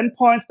Exchange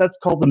endpoints, that's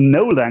called the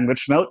no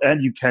language mode,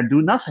 and you can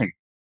do nothing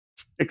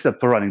except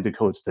for running the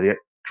codes that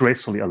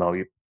gracefully allow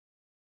you,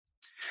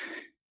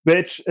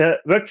 which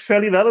worked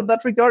fairly well in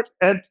that regard.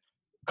 And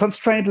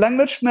constrained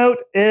language mode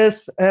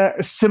is a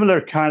similar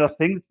kind of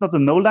thing. It's not a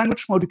no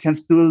language mode. You can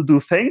still do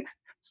things,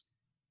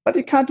 but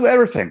you can't do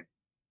everything.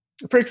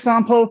 For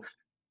example,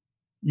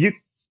 you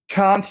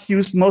can't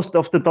use most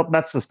of the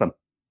 .NET system.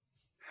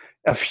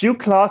 A few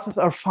classes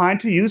are fine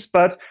to use,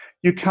 but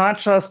you can't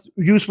just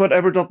use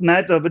whatever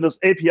 .NET or Windows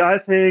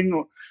API thing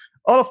or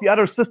all of the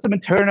other system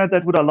internal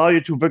that would allow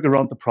you to work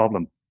around the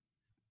problem.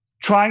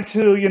 Trying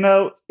to,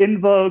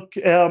 invoke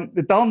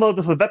the download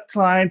of a web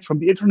client from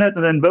the internet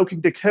and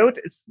invoking the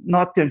code, it's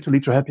not going to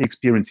lead to a happy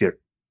experience here.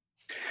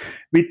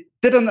 We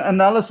did an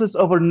analysis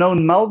over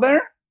known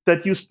malware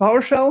that used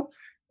PowerShell,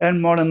 and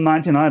more than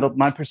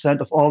 99.9%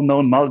 of all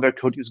known malware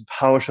code using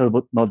PowerShell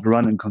would not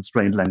run in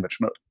constrained language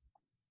mode.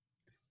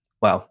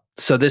 Wow.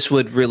 So this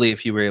would really,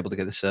 if you were able to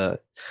get this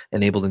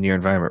enabled in your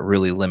environment,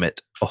 really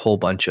limit a whole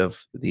bunch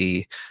of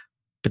the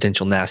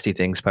potential nasty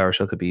things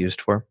PowerShell could be used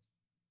for.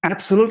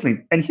 Absolutely.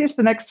 And here's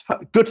the next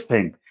good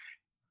thing.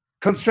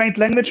 Constrained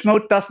language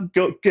mode doesn't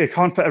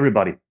count for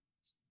everybody.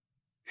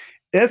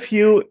 If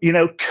you,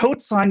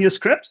 code sign your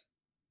script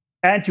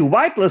and you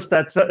whitelist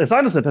that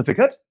signer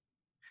certificate,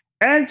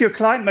 and your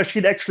client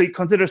machine actually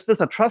considers this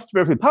a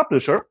trustworthy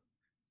publisher,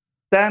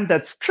 then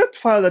that script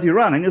file that you're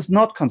running is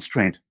not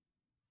constrained.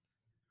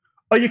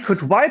 Or you could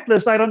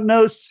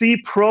whitelist, C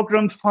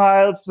program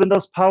files,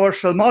 Windows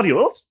PowerShell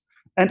modules,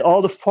 and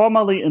all the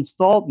formerly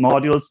installed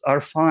modules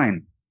are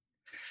fine.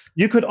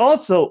 You could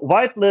also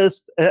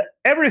whitelist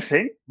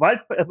everything,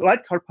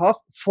 wildcard path,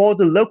 for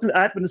the local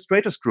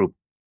administrators group.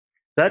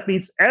 That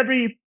means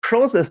every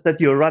process that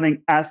you're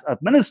running as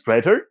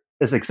administrator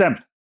is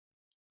exempt.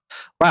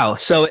 Wow.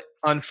 So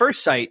on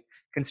first sight,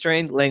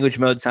 constrained language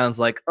mode sounds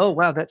like, oh,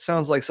 wow, that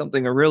sounds like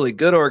something a really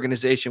good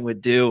organization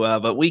would do,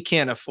 but we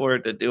can't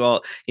afford to do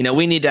all,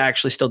 we need to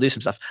actually still do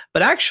some stuff.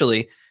 But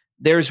actually,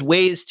 there's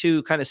ways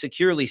to kind of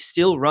securely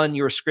still run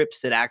your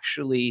scripts that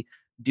actually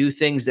do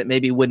things that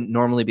maybe wouldn't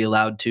normally be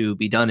allowed to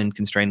be done in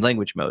constrained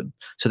language mode.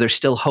 So there's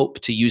still hope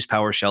to use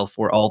PowerShell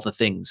for all the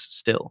things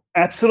still.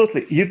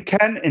 Absolutely. You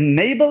can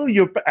enable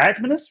your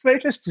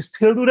administrators to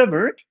still do their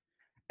work,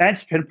 and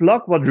you can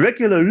block what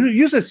regular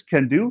users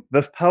can do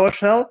with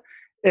PowerShell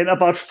in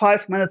about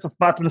 5 minutes of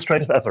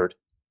administrative effort.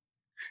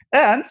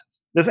 And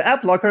with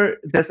AppLocker,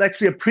 there's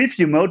actually a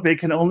preview mode where you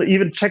can only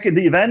even check in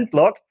the event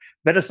log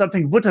whether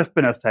something would have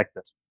been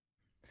affected.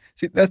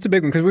 See, that's the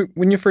big one, because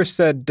when you first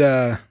said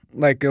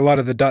like a lot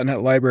of the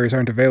 .NET libraries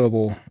aren't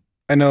available,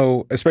 I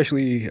know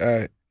especially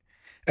at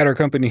our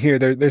company here,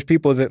 there's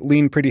people that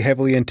lean pretty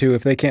heavily into,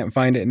 if they can't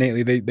find it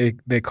innately,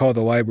 they call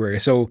the library.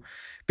 So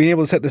being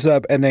able to set this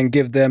up and then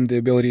give them the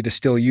ability to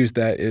still use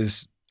that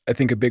is, I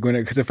think, a big one.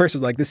 Because at first it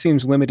was like, this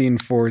seems limiting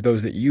for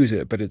those that use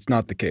it, but it's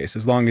not the case,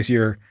 as long as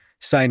you're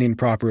signing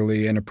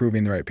properly and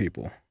approving the right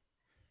people.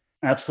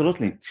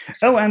 Absolutely.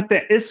 Oh, and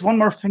there is one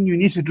more thing you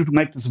need to do to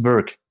make this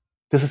work.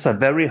 This is a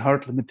very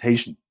hard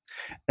limitation.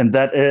 And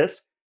that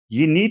is,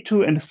 you need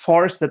to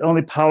enforce that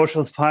only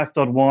PowerShell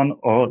 5.1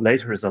 or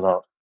later is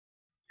allowed.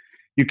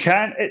 You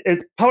can,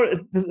 it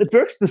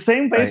works the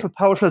same way for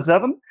PowerShell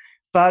 7,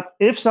 but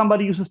if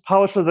somebody uses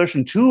PowerShell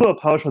version 2 or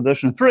PowerShell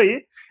version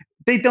 3,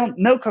 they don't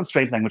know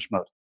constrained language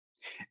mode.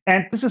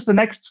 And this is the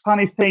next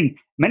funny thing.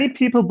 Many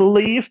people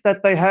believe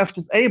that they have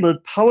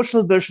disabled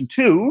PowerShell version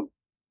 2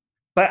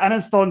 by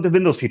uninstalling the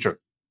Windows feature.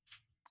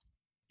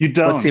 You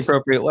don't. What's the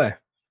appropriate way?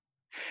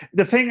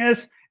 The thing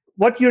is,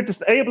 what you're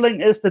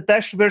disabling is the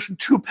dash version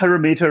 2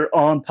 parameter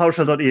on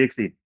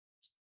PowerShell.exe,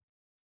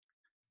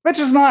 which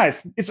is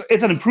nice. It's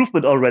an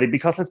improvement already,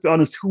 because let's be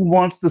honest, who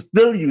wants to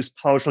still use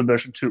PowerShell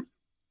version 2?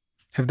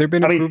 Have there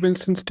been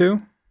improvements since 2?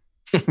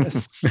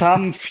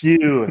 Some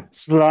few,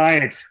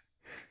 slight.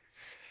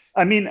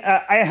 I mean,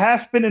 I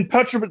have been in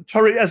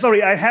purgatory.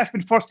 I have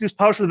been forced to use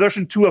PowerShell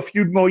version 2 a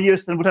few more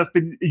years than would have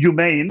been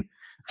humane.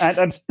 And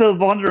I'm still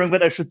wondering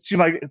whether I should sue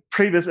my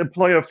previous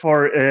employer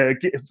for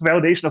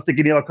violation of the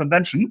Geneva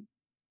Convention.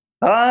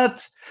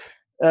 But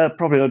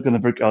probably not going to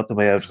work out the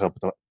way I was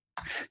hoping.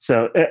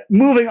 So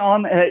moving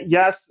on,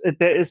 yes,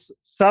 there is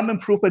some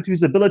improvement to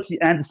usability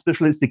and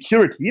especially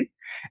security.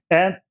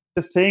 And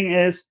the thing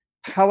is,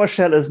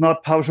 PowerShell is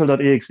not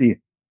PowerShell.exe.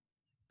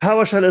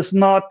 PowerShell is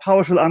not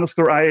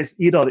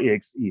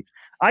PowerShell_ISE.exe.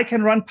 I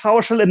can run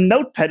PowerShell in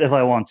Notepad if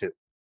I want to.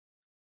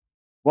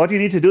 What you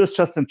need to do is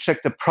just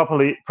inject the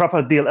proper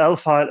DLL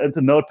file into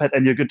Notepad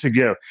and you're good to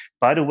go.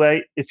 By the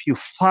way, if you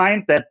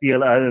find that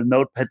DLL in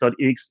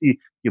Notepad.exe,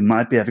 you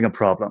might be having a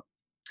problem.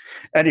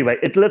 Anyway,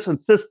 it lives in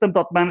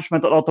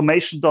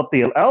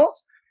system.management.automation.dll,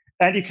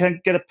 and you can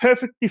get a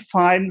perfectly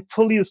fine,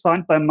 fully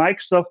assigned by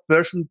Microsoft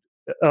version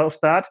of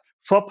that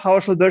for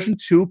PowerShell version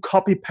 2,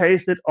 copy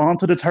paste it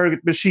onto the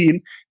target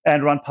machine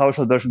and run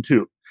PowerShell version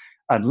 2.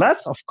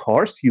 Unless, of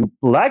course, you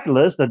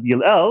blacklist the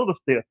DLL with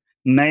the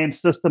name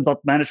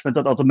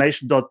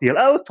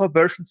system.management.automation.dll for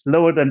versions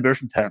lower than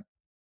version 10,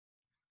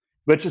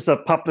 which is a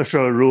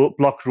publisher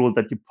block rule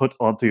that you put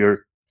onto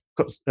your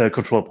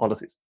control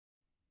policies.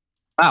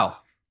 Wow,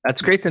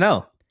 that's great to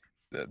know.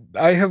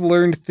 I have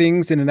learned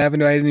things in an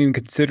avenue I hadn't even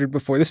considered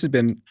before. This has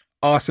been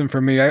awesome for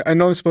me. I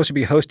know I'm supposed to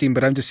be hosting,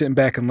 but I'm just sitting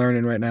back and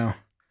learning right now.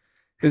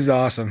 This is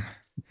awesome.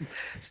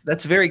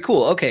 That's very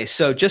cool. Okay,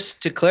 so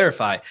just to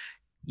clarify,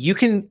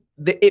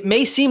 it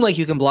may seem like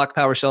you can block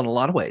PowerShell in a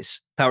lot of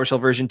ways.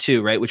 PowerShell version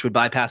 2, right, which would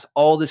bypass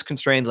all this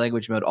constrained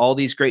language mode, all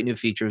these great new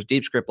features,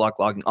 deep script block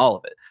logging, all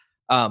of it.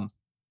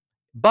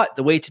 But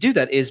the way to do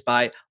that is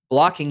by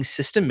blocking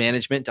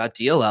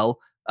systemmanagement.dll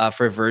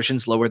for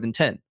versions lower than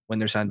 10 when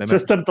they're signed by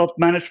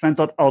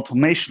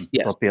System.management.automation.dll.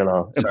 Yes.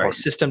 Sorry,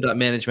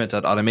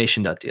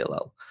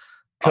 system.management.automation.dll.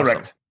 Correct.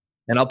 Awesome.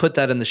 And I'll put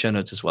that in the show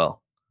notes as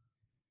well.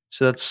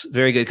 So that's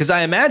very good, because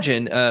I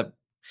imagine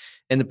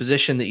in the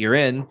position that you're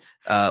in,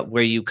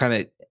 where you kind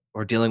of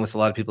are dealing with a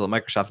lot of people at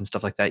Microsoft and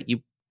stuff like that,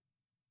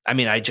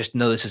 I just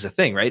know this is a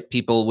thing, right?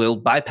 People will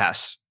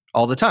bypass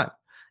all the time.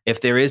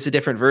 If there is a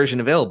different version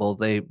available,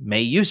 they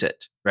may use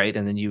it, right?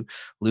 And then you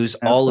lose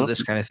all of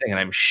this kind of thing. And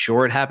I'm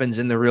sure it happens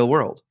in the real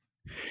world.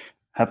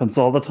 Happens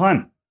all the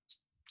time.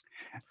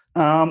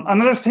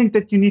 Another thing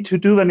that you need to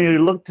do when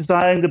you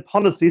design the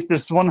policies,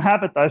 there's one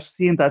habit I've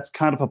seen that's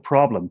kind of a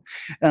problem.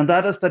 And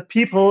that is that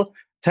people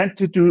tend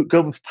to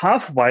go with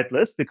path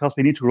whitelist, because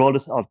we need to roll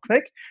this out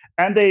quick.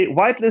 And they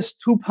whitelist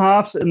 2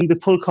 paths in the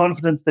full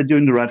confidence they're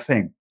doing the right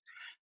thing.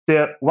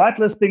 They're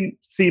whitelisting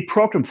C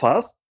program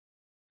files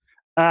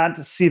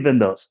and C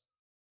windows.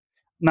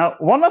 Now,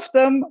 one of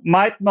them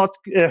might not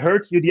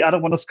hurt you. The other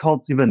one is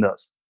called C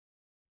windows.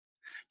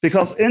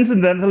 Because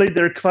incidentally,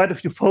 there are quite a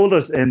few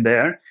folders in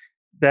there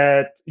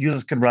that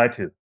users can write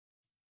to.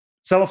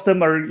 Some of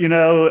them are,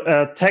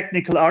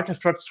 technical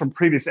artifacts from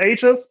previous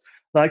ages,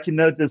 like,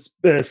 this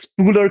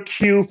spooler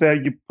queue where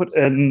you put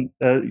in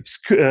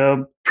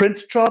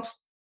print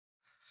jobs,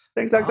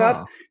 things like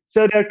that.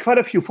 So there are quite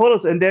a few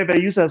folders in there where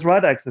users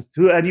write access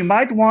to, and you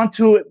might want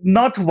to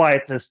not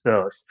whitelist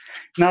those.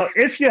 Now,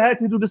 if you had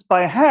to do this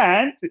by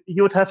hand,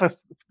 you would have a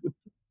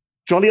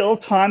jolly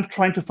old time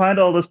trying to find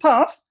all those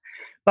paths.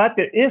 But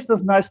there is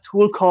this nice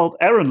tool called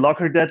Aaron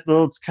Locker that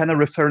will scan a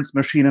reference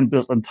machine and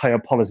build entire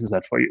policy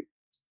set for you.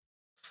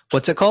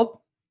 What's it called?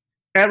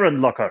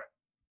 Aaron Locker.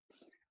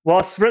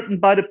 Was written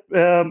by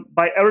Aaron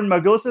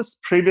Margoses,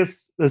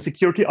 previous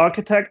security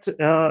architect,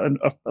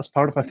 as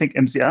part of, I think,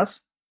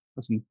 MCS,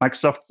 as a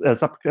Microsoft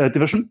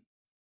subdivision.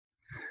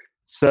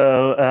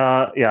 So,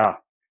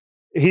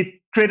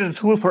 he created a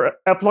tool for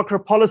app locker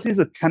policies.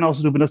 It can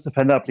also do Windows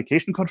Defender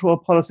application control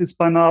policies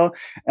by now.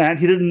 And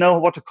he didn't know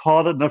what to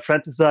call it. And a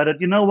friend decided,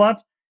 you know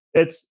what?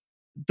 It's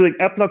doing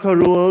app locker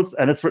rules,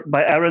 and it's written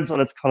by Aaron, so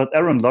let's call it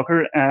Aaron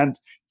Locker. And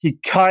he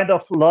kind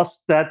of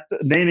lost that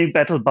naming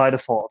battle by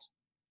default.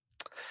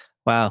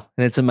 Wow.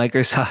 And it's a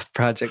Microsoft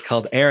project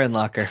called Aaron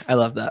Locker. I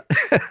love that.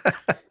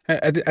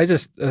 I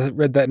just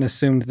read that and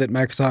assumed that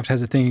Microsoft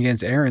has a thing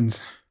against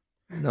Aarons.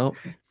 Nope.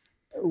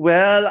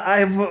 Well,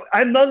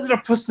 I'm not in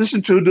a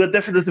position to do a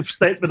definitive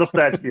statement of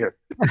that here.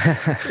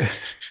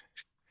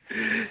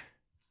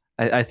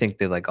 I think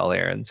they like all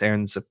Aarons.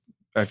 Aaron's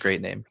a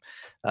great name.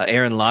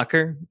 Aaron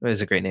Locker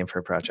is a great name for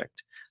a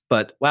project.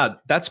 But wow,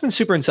 that's been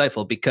super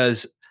insightful,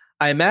 because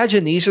I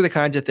imagine these are the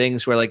kinds of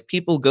things where like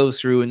people go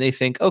through and they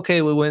think,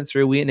 okay, we went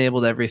through, we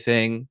enabled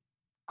everything.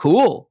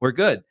 Cool, we're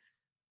good.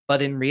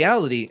 But in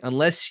reality,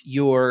 unless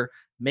you're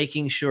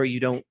making sure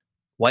you don't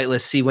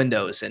whitelist C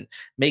windows and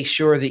make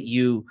sure that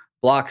you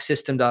block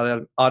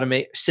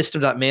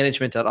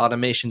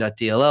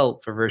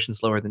system.management.automation.dll for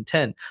versions lower than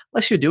 10,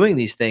 unless you're doing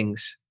these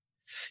things,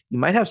 you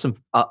might have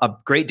a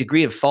great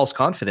degree of false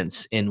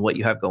confidence in what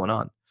you have going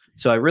on.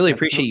 So I really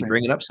appreciate you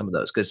bringing up some of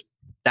those, because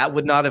that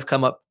would not have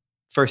come up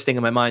first thing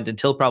in my mind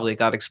until probably it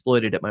got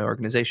exploited at my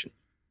organization.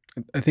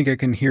 I think I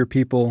can hear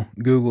people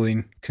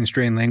Googling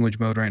constrained language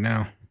mode right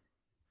now.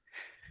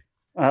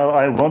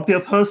 I won't be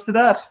opposed to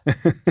that.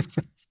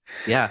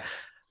 Yeah.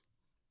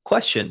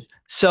 Question.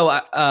 So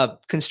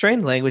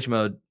constrained language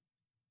mode,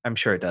 I'm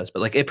sure it does,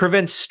 but like it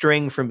prevents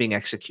string from being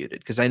executed,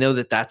 because I know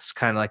that that's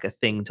kind of like a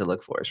thing to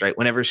look for, is right?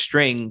 Whenever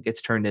string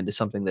gets turned into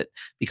something that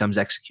becomes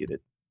executed.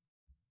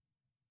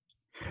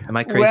 Am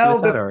I crazy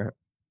with that, or?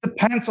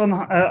 Depends on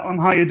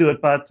how you do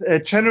it, but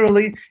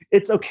generally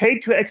it's okay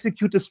to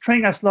execute a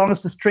string as long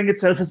as the string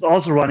itself is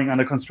also running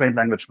under constrained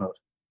language mode.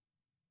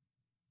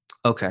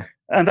 Okay.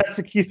 And that's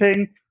the key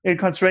thing. In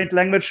constrained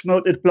language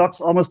mode, it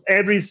blocks almost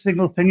every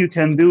single thing you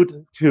can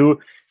do to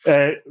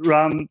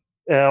run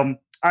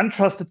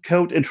untrusted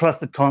code in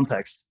trusted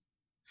context.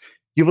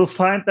 You will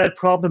find that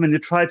problem when you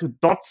try to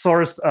dot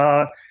source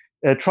a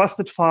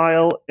trusted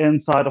file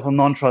inside of a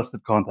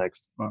non-trusted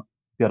context. Well,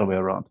 the other way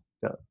around.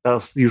 Yeah,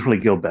 those usually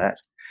go bad.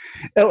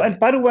 Oh, and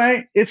by the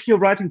way, if you're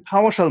writing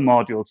PowerShell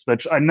modules,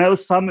 which I know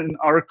some in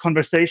our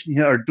conversation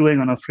here are doing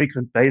on a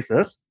frequent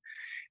basis,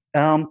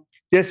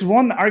 there's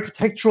one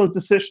architectural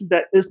decision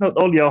that is not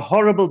only a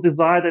horrible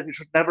design that you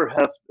should never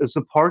have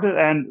supported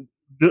and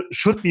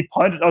should be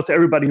pointed out to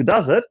everybody who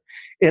does it.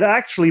 It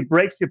actually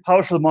breaks your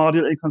PowerShell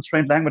module in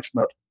constrained language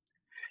mode.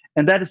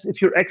 And that is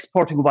if you're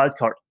exporting a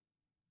wildcard.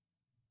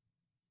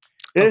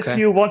 If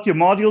you want your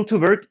module to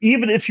work,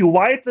 even if you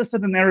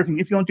whitelisted and everything,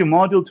 if you want your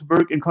module to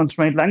work in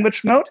constrained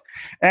language mode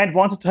and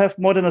wanted to have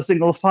more than a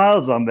single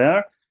file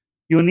somewhere,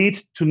 you need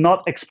to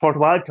not export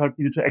wildcard.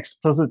 You need to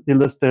explicitly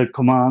list the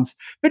commands,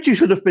 which you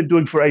should have been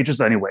doing for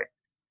ages anyway.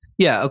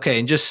 Yeah, okay.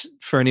 And just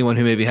for anyone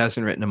who maybe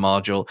hasn't written a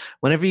module,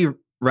 whenever you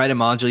write a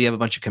module, you have a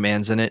bunch of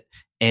commands in it,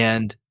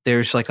 and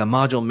there's like a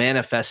module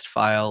manifest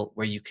file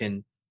where you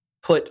can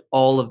put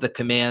all of the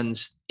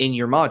commands in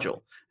your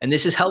module. And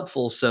this is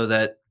helpful so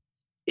that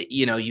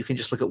you can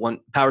just look at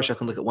PowerShell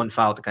can look at one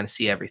file to kind of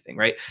see everything,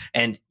 right?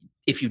 And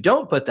if you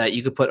don't put that,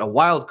 you could put a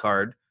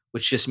wildcard,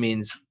 which just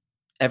means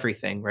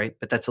everything, right?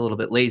 But that's a little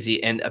bit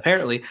lazy. And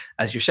apparently,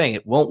 as you're saying,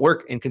 it won't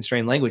work in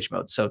constrained language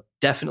mode. So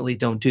definitely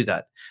don't do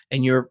that.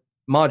 And your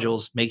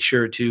modules, make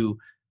sure to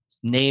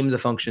name the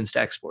functions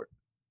to export.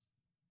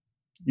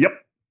 Yep.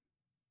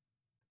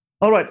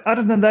 All right.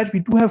 Other than that, we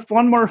do have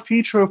one more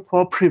feature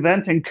for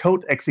preventing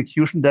code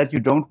execution that you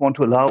don't want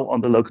to allow on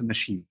the local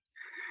machine.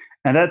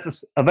 And that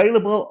is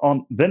available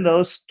on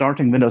Windows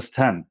starting Windows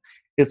 10.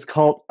 It's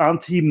called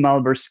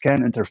Anti-Malware Scan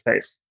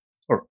Interface,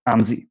 or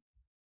AMSI.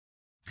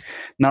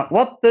 Now,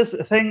 what this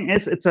thing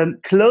is, it's a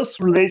close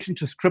relation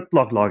to script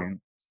log logging.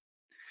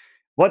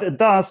 What it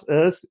does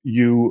is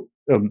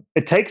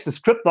it takes the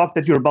script log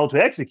that you're about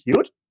to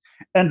execute,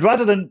 and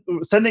rather than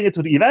sending it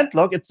to the event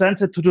log, it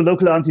sends it to the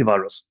local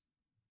antivirus.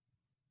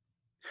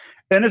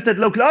 And if that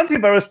local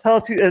antivirus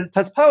tells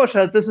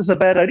PowerShell this is a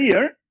bad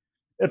idea,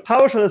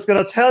 PowerShell is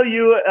going to tell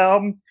you,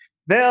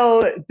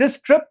 well, this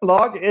script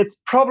log,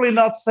 it's probably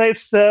not safe,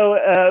 so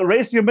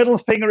raise your middle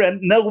finger and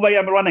no way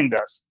I'm running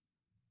this.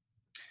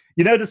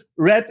 You know this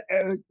red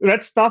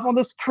stuff on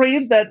the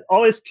screen that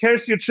always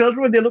scares your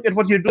children when they look at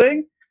what you're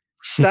doing?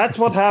 That's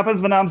what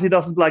happens when AMSI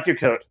doesn't like your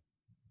code.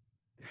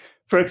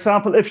 For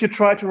example, if you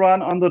try to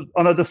run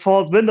on a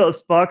default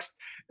Windows box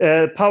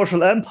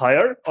PowerShell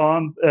Empire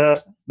on,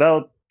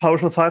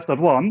 PowerShell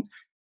 5.1,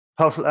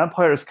 PowerShell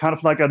Empire is kind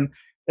of like a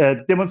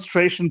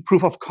demonstration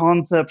proof of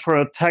concept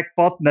for a tech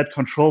botnet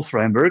control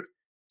framework,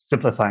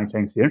 simplifying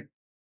things here.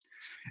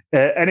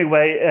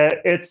 Anyway,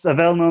 it's a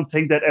well-known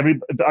thing that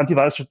the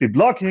antivirus should be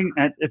blocking,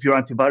 and if your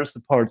antivirus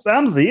supports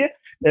AMSI,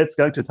 it's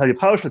going to tell you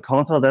PowerShell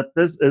console that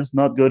this is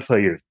not good for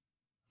you.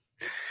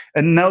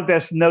 And now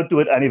there's no do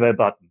it anyway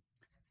button.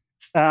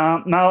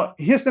 Now,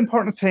 here's the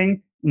important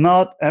thing.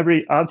 Not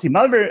every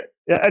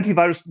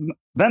antivirus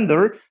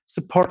vendor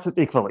supports it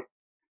equally.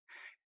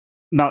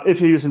 Now,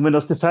 if you're using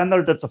Windows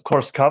Defender, that's of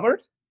course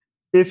covered.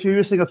 If you're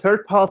using a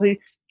third party,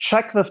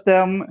 check with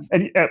them.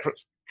 And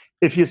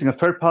if you're using a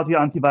third party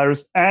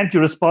antivirus and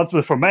you're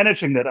responsible for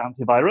managing that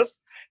antivirus,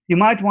 you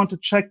might want to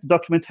check the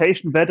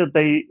documentation, whether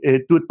they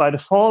do it by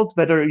default,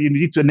 whether you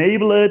need to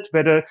enable it,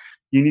 whether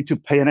you need to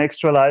pay an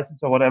extra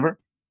license or whatever.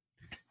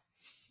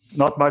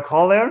 Not my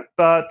call there,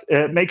 but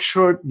make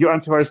sure your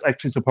antivirus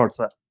actually supports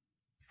that.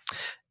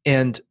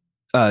 And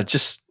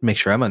just make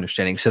sure I'm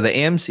understanding. So the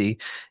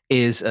AMSI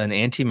is an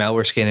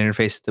anti-malware scan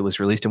interface that was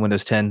released in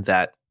Windows 10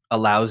 that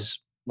allows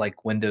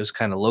like Windows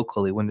kind of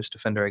locally, Windows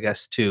Defender, I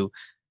guess, to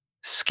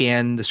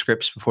scan the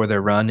scripts before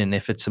they're run. And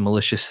if it's a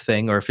malicious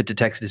thing, or if it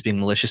detects it as being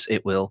malicious,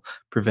 it will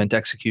prevent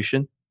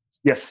execution.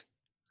 Yes.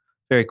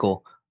 Very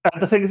cool.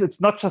 And the thing is,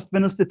 it's not just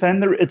Windows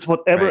Defender, it's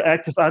whatever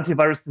active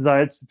antivirus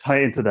decides to tie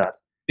into that.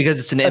 Because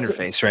it's an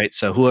interface, right?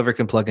 So whoever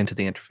can plug into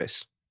the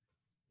interface.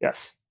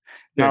 Yes.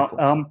 Very now,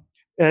 cool.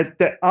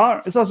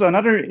 There's also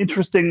another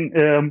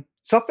interesting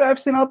software I've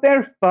seen out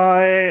there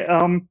by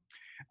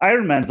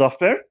Iron Man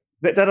software.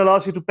 that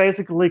allows you to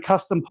basically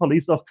custom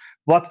police of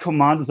what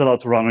command is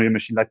allowed to run on your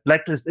machine, like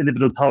blacklist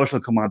individual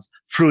PowerShell commands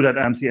through that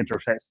MC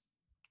interface.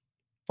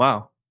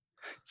 Wow.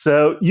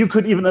 So you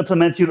could even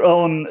implement your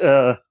own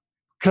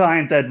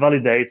client that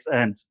validates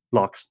and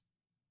logs.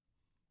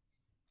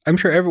 I'm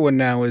sure everyone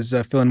now is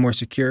feeling more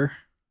secure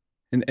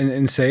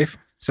and safe.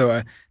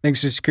 So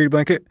thanks to Security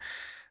Blanket.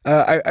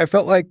 I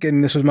felt like,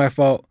 and this was my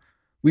fault,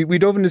 we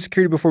dove into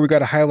security before we got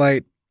to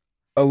highlight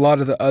a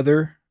lot of the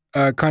other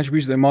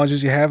contributions and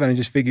modules you have, and I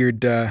just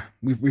figured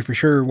we for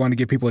sure want to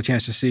give people a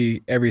chance to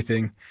see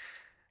everything.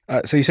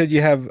 So you said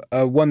you have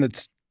one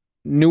that's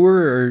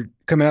newer or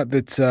coming out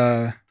that's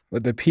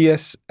with the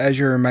PS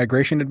Azure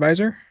Migration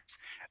Advisor?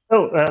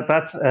 Oh,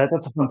 that's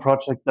a fun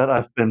project that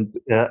I've been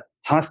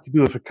tasked to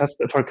do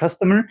for a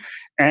customer,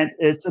 and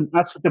it's an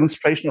absolute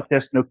demonstration of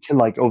there's no kill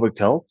like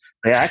overkill.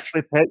 They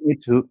actually paid me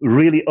to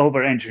really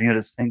over-engineer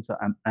this thing, so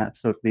I'm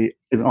absolutely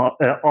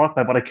awed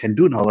by what I can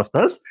do and how it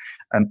does.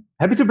 I'm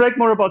happy to break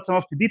more about some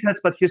of the details,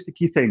 but here's the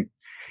key thing.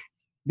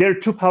 There are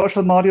two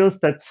PowerShell modules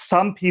that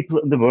some people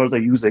in the world are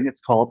using.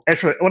 It's called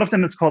Azure. One of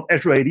them is called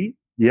Azure AD.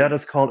 The other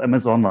is called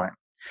MS Online.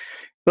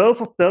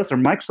 Both of those are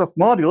Microsoft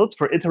modules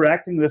for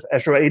interacting with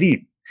Azure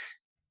AD.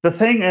 The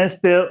thing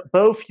is, they're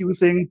both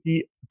using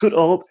the good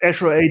old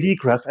Azure AD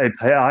Graph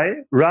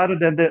API rather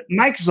than the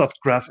Microsoft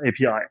Graph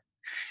API.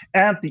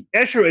 And the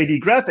Azure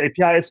AD Graph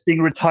API is being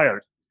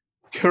retired,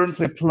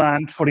 currently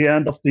planned for the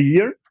end of the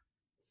year.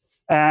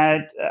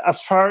 And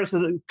as far as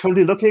it's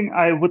currently looking,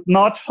 I would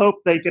not hope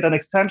they get an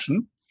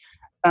extension.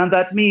 And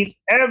that means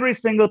every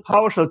single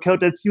PowerShell code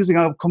that's using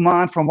a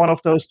command from one of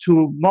those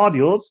two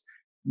modules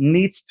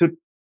needs to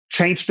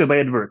change the way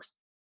it works.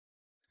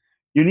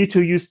 You need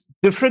to use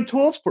different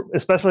tools,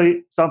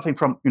 especially something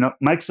from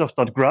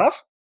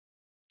Microsoft.graph.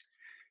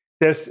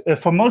 There's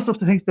for most of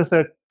the things, there's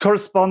a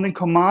corresponding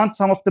command.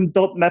 Some of them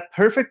don't map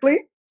perfectly.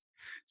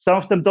 Some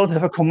of them don't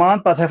have a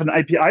command but have an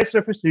API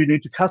surface, so you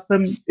need to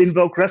custom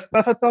invoke REST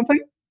method something.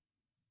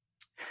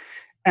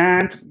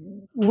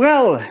 And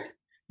well,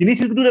 you need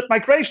to do that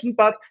migration,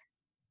 but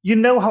you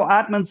know how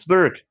admins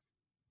work.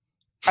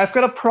 I've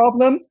got a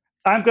problem.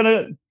 I'm going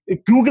to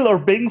Google or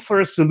Bing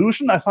for a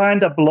solution. I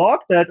find a blog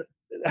that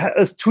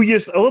is 2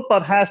 years old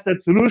but has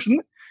that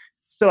solution.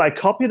 So I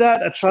copy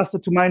that, adjust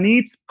it to my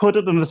needs, put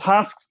it in the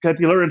task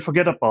scheduler, and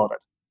forget about it.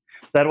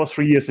 That was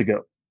 3 years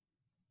ago.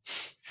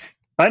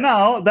 By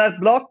now, that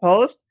blog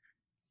post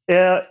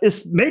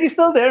is maybe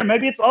still there,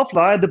 maybe it's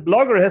offline. The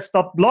blogger has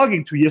stopped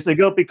blogging 2 years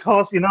ago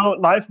because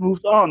life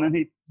moved on and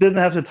he didn't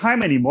have the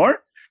time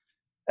anymore.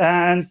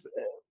 And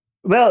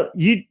well,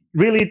 you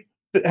really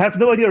have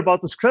no idea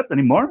about the script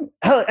anymore.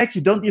 Hell,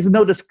 actually, don't even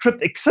know the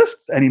script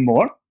exists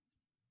anymore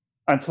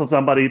until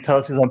somebody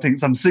tells you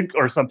some sync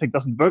or something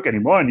doesn't work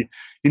anymore, and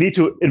you need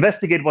to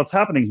investigate what's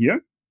happening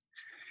here.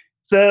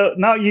 So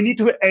now you need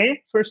to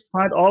first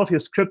find all of your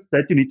scripts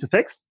that you need to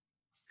fix.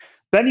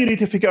 Then you need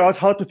to figure out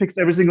how to fix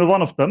every single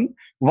one of them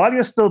while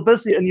you're still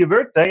busy in your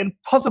workday and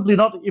possibly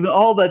not even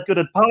all that good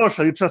at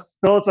PowerShell. You just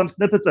stole some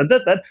snippets and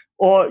did that,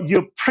 or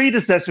your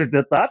predecessor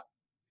did that.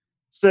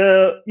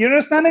 So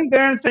you're standing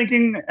there and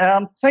thinking,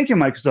 thank you,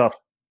 Microsoft.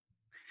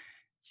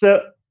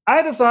 So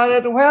I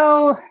decided,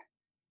 well,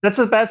 that's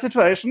a bad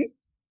situation.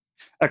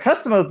 A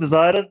customer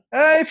decided,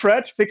 hey,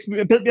 Fred,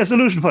 build me a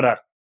solution for that.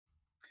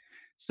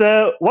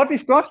 So what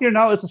we've got here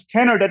now is a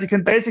scanner that you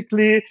can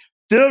basically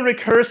do a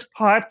recurse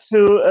pipe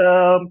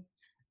to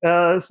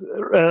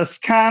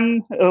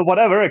scan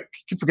whatever. I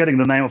keep forgetting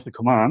the name of the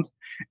command.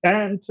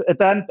 And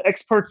then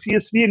export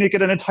CSV, and you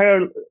get an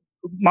entire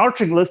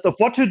marching list of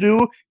what to do,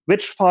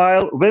 which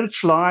file,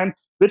 which line,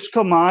 which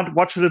command,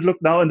 what should it look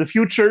now in the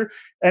future.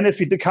 And if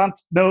you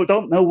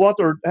don't know what,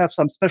 or have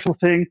some special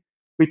thing,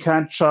 we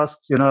can't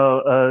just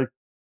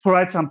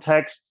provide some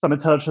text, some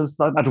intelligence,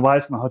 some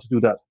advice on how to do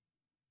that.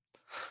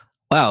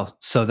 Wow.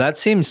 So that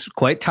seems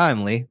quite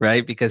timely,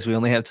 right? Because we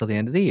only have till the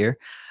end of the year.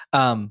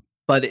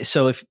 But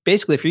so if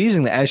you're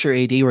using the Azure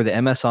AD or the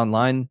MS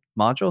Online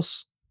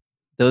modules,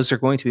 those are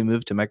going to be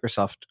moved to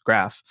Microsoft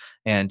Graph,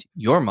 and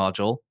your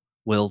module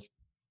will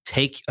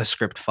take a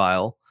script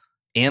file,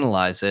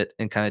 analyze it,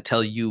 and kind of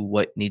tell you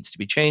what needs to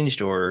be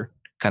changed or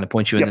kind of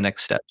point you in the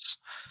next steps.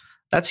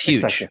 That's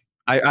huge. Exactly.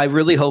 I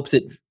really hope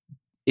that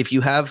if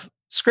you have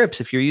scripts,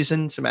 if you're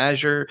using some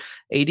Azure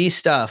AD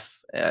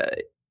stuff,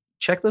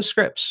 check those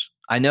scripts.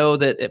 I know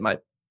that at my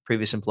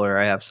previous employer,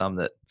 I have some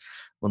that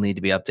will need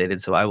to be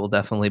updated. So I will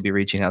definitely be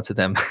reaching out to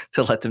them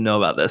to let them know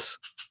about this.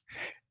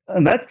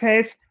 In that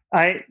case,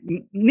 I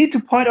need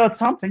to point out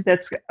something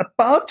that's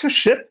about to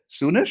ship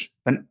soonish.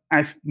 And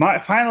I've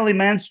finally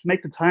managed to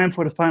make the time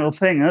for the final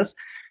thing is,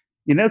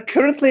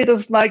 currently it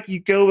is like you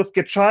go with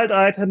get child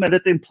item, and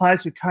it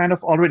implies you kind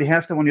of already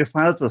have them on your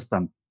file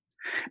system.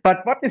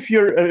 But what if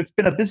you've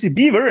been a busy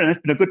beaver and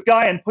have been a good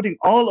guy and putting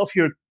all of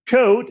your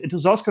code into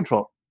source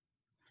control?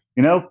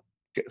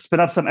 Spin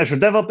up some Azure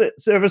DevOps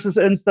services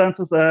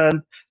instances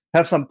and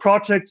have some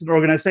projects and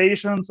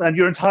organizations, and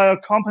your entire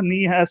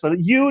company has a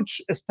huge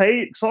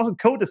estate, sort of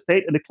code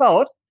estate in the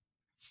cloud.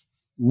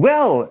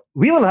 Well,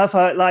 we will have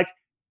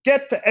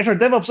get the Azure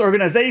DevOps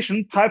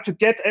organization, pipe to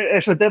get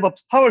Azure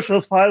DevOps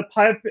PowerShell file,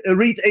 pipe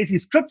read AC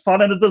script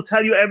file, and it will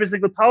tell you every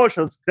single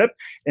PowerShell script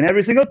in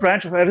every single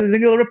branch of every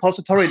single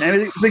repository in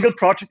every single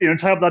project in your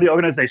entire bloody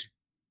organization.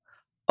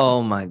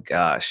 Oh my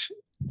gosh.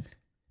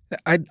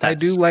 I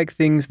do like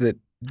things that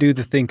do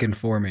the thinking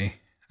for me.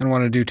 I don't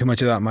want to do too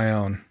much of that on my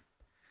own.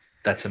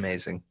 That's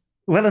amazing.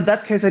 Well, in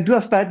that case, I do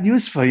have bad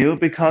news for you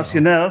because,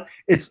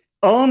 it's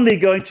only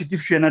going to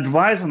give you an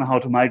advice on how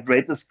to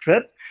migrate the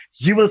script.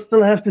 You will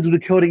still have to do the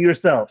coding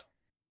yourself.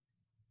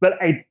 But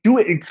I do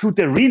include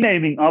the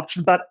renaming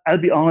option, but I'll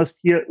be honest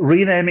here,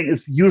 renaming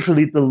is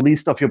usually the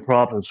least of your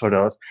problems for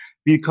those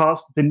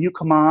because the new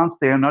commands,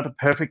 they are not a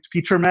perfect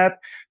feature map.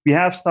 We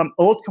have some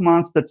old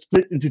commands that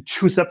split into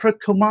two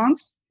separate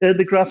commands in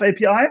the Graph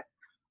API,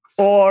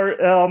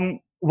 or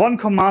one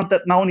command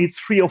that now needs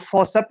 3 or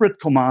 4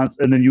 separate commands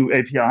in the new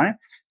API.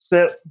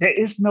 So there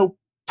is no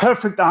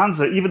perfect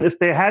answer, even if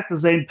they had the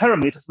same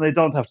parameters, and they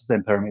don't have the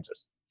same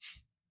parameters.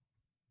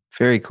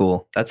 Very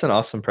cool. That's an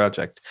awesome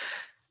project.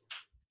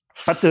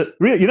 But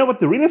you know what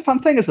the really fun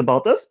thing is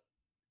about this?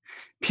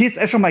 PS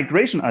Azure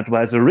Migration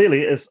Advisor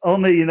really is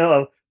only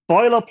a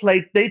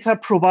boilerplate data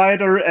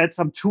provider and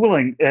some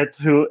tooling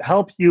to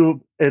help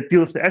you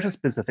deal with the Azure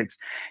specifics.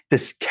 The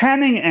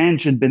scanning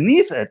engine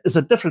beneath it is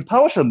a different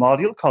PowerShell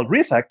module called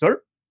Refactor,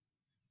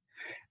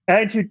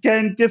 and you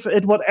can give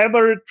it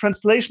whatever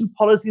translation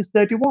policies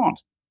that you want.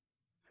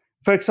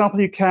 For example,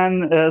 you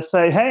can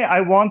say, hey, I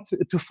want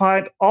to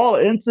find all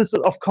instances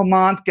of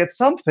command get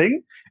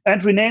something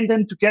and rename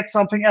them to get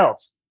something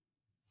else.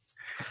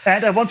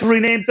 And I want to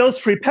rename those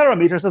 3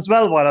 parameters as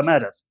well while I'm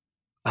at it.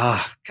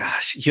 Oh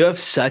gosh, you have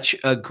such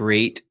a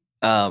great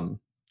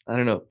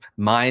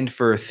mind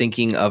for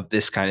thinking of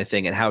this kind of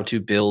thing and how to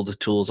build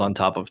tools on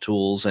top of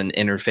tools and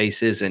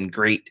interfaces and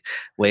great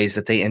ways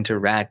that they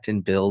interact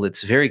and build.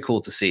 It's very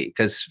cool to see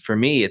because for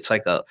me, it's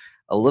like a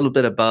little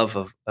bit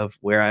above of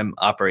where I'm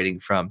operating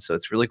from. So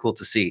it's really cool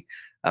to see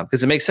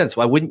because it makes sense.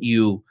 Why wouldn't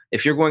you,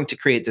 if you're going to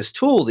create this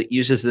tool that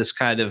uses this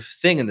kind of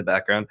thing in the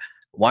background,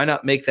 why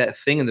not make that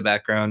thing in the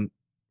background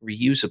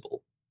reusable?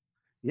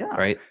 Yeah.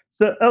 Right.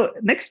 So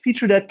next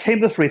feature that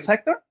came with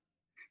Refactor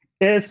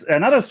is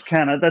another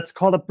scanner that's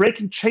called a break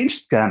and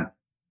change scan.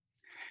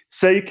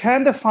 So you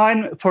can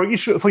define for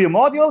your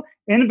module,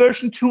 in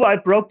version 2, I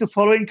broke the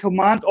following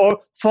command, or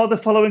for the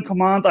following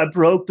command, I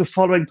broke the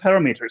following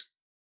parameters.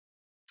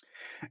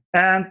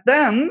 And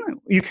then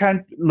you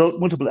can load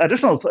multiple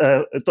additional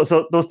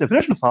those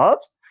definition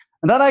files.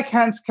 And then I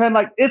can scan,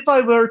 like, if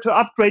I were to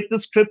upgrade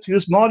this script to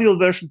use module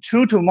version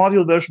 2 to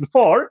module version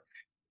 4,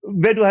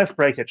 where do I have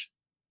breakage?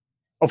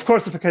 Of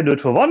course, if I can do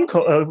it for one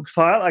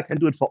file, I can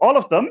do it for all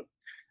of them.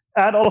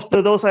 And all of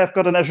those I have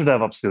got an Azure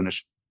DevOps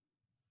soonish.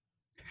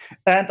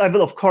 And I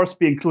will, of course,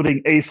 be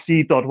including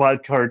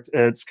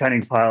ac.wildcard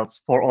scanning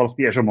files for all of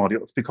the Azure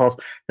modules because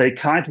they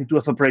kindly do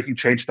have a breaking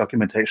change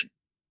documentation.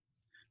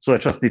 So I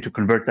just need to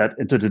convert that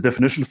into the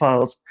definition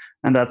files,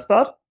 and that's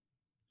that.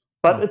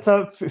 But it's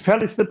a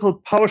fairly simple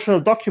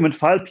PowerShell document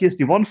file,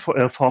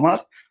 PSD1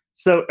 format.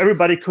 So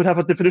everybody could have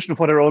a definition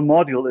for their own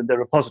module in their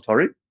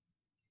repository.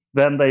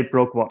 Then they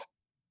broke what?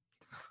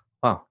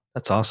 Wow,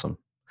 that's awesome.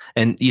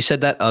 And you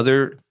said that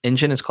other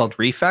engine is called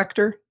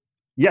Refactor?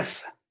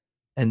 Yes.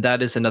 And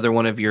that is another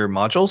one of your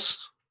modules?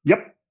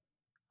 Yep.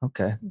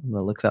 Okay, I'm going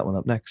to look that one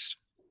up next.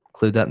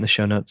 Include that in the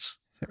show notes.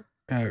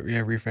 Yeah,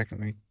 Refactor.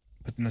 Let me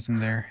put the notes in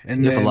there.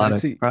 And you have a lot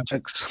of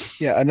projects.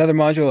 Another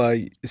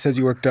module. It says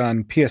you worked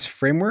on PS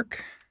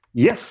Framework.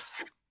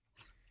 Yes.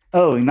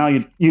 Oh, now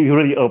you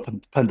really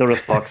opened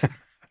Pandora's box.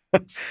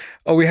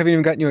 Oh, we haven't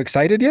even gotten you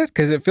excited yet?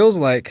 Because it feels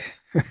like...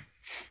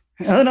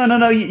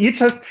 No. You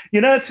just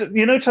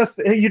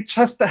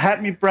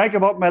had me brag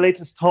about my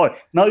latest toy.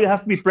 Now you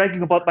have me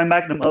bragging about my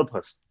magnum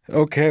opus.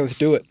 Okay, let's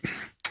do it.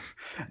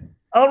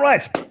 All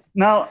right.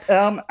 Now,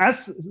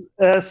 as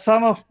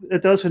some of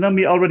those who know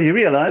me already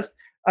realized,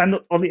 I'm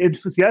not only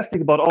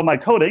enthusiastic about all my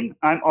coding,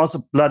 I'm also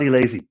bloody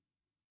lazy.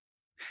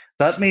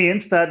 That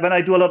means that when I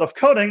do a lot of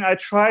coding, I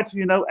try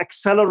to,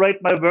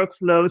 accelerate my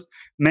workflows,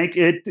 make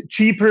it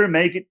cheaper,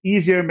 make it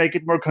easier, make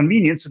it more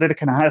convenient so that I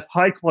can have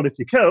high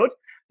quality code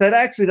that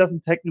actually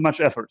doesn't take me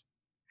much effort.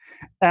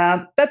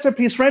 And that's where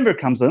PS Framework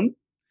comes in,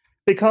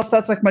 because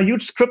that's like my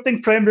huge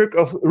scripting framework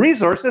of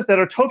resources that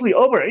are totally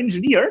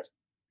over-engineered,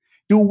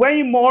 do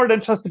way more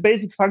than just the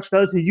basic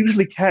functionality you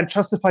usually can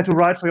justify to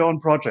write for your own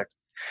project.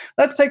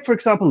 Let's take, for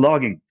example,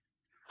 logging.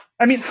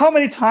 I mean, how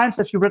many times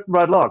have you written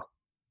write log?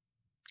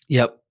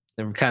 Yep.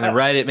 And kind of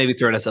write it, maybe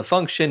throw it as a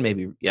function,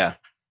 maybe, yeah.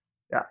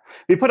 Yeah,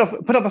 we put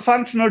up a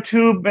function or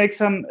two, make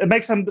some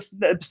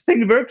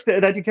thing work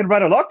that you can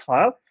write a log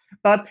file.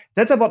 But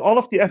that's about all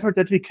of the effort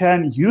that we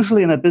can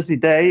usually in a busy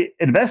day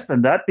invest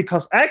in that,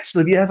 because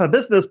actually we have a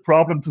business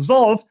problem to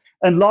solve,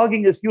 and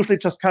logging is usually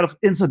just kind of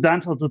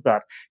incidental to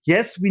that.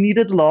 Yes, we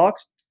needed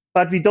logs,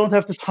 but we don't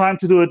have the time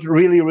to do it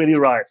really, really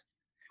right.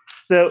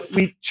 So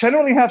we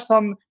generally have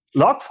some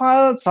log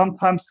files,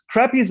 sometimes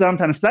crappy,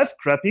 sometimes less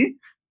crappy,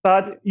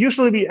 But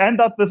usually we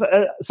end up with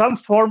some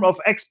form of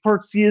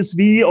export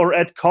CSV or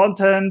add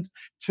content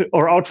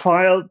or out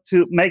file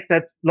to make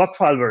that log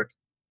file work.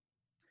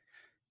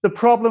 The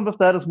problem with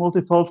that is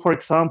multifold. For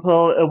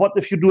example, what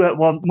if you do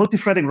want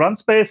multi-threading run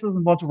spaces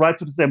and want to write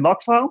to the same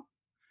log file?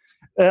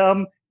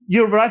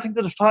 You're writing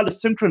to the file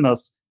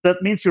asynchronous.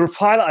 That means your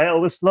file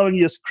I/O is slowing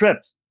your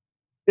script.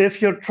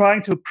 If you're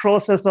trying to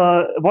process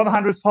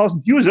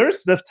 100,000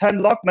 users with 10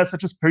 log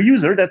messages per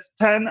user, that's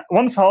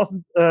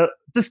 1,000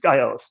 disk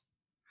I/Os.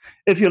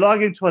 If you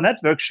log into a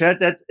network share,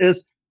 that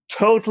is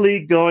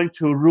totally going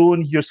to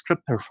ruin your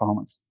script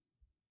performance.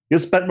 You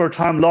spend more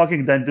time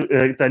logging than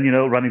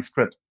running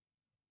script.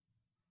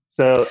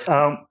 So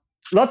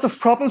lots of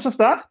problems with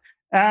that.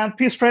 And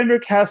PS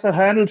Framework has that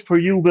handled for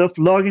you with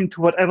logging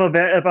to whatever,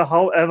 wherever,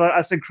 however,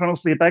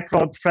 asynchronously,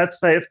 background, thread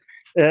safe.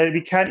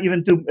 We can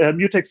even do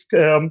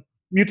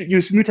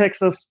use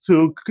mutexes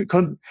to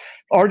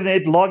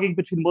coordinate logging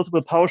between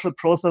multiple PowerShell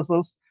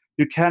processes.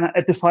 You can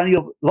define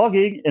your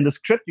logging in the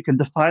script. You can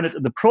define it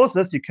in the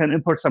process. You can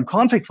import some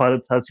config file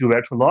that tells you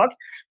where to log.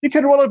 You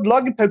can roll out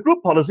logging per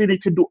group policy, and you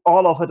can do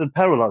all of it in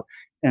parallel.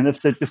 And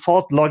if the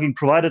default logging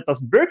provided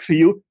doesn't work for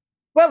you,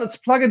 well, it's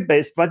plugin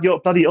based, but your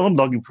bloody own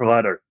logging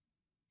provider.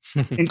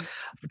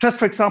 Just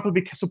for example,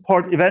 we can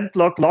support event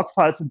log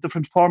files in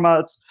different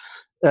formats.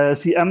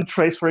 CM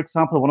trace, for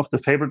example, one of the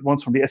favorite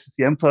ones from the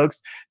SCCM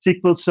folks.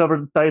 SQL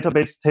Server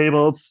database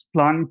tables,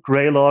 Splunk,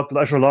 Graylog,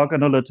 Azure Log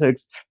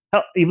Analytics.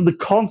 Hell, even the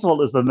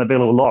console is an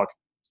available log.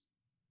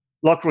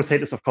 Log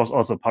rotate is, of course,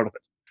 also part of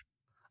it.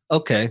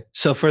 Okay,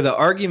 so for the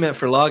argument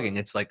for logging,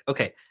 it's like,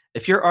 okay,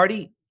 if you're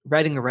already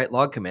writing a write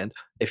log command,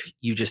 if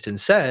you just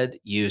instead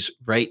use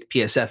write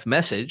PSF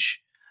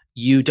message,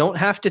 you don't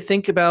have to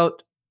think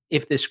about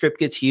if the script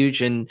gets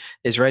huge and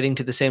is writing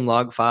to the same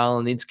log file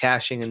and needs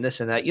caching and this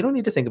and that. You don't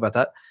need to think about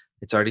that.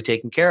 It's already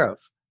taken care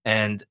of.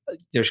 And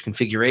there's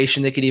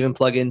configuration that could even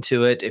plug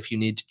into it if you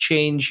need to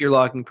change your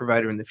logging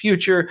provider in the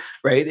future,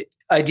 right?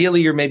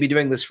 Ideally, you're maybe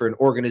doing this for an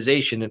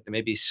organization and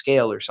maybe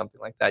scale or something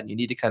like that. And you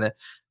need to kind of,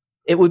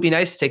 it would be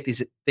nice to take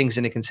these things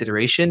into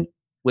consideration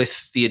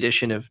with the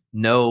addition of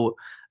no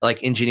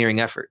like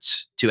engineering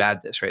efforts to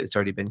add this, right? It's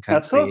already been kind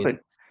of created.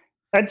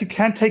 And you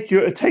can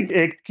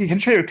you can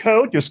share your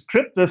code, your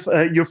script with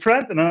your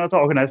friend in another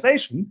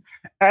organization,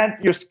 and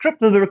your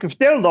script will work with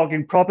their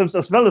logging problems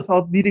as well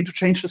without needing to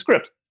change the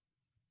script.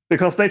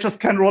 Because they just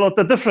can roll out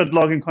the different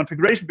logging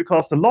configuration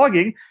because the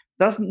logging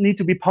doesn't need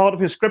to be part of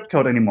your script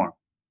code anymore.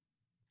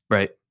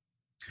 Right.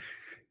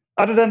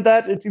 Other than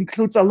that, it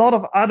includes a lot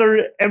of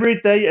other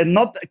everyday and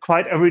not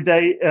quite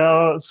everyday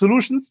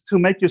solutions to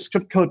make your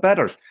script code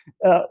better.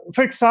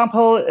 For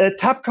example,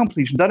 tab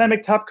completion,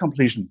 dynamic tab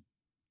completion.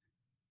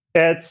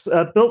 It's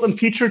a built-in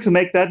feature to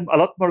make that a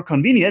lot more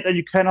convenient, and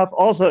you can have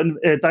also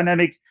a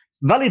dynamic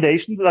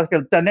validation, like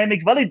a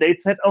dynamic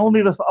validate set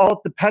only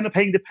without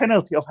paying the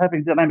penalty of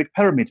having dynamic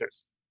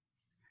parameters.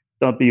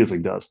 Don't be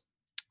using those.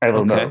 I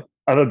will know.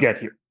 I will get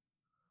here.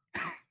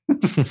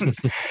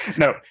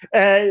 No,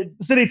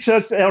 silly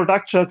jokes or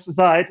duck jokes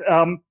aside,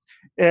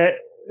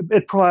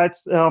 it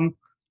provides a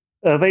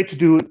way to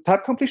do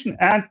tab completion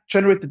and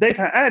generate the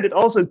data, and it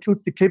also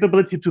includes the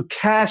capability to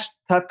cache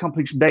tab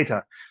completion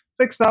data.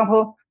 For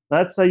example,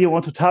 let's say you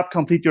want to tab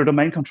complete your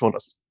domain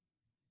controllers.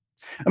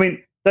 I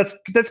mean, that's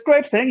a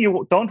great thing.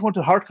 You don't want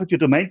to hardcode your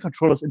domain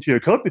controllers into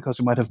your code because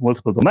you might have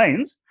multiple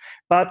domains.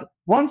 But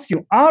once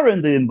you are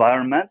in the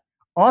environment,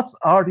 odds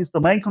are these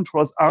domain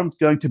controllers aren't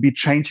going to be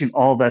changing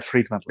all that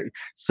frequently.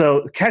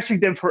 So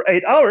caching them for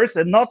 8 hours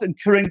and not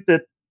incurring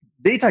the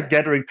data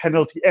gathering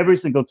penalty every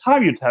single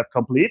time you tab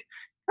complete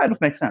kind of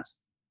makes sense.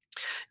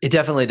 It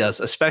definitely does.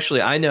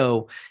 Especially, I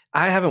know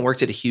I haven't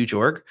worked at a huge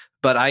org,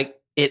 but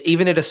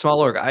even at a small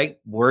org, I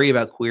worry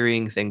about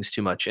querying things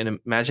too much. And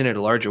imagine at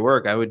a larger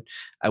org,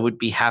 I would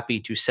be happy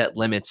to set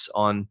limits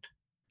on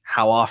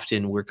how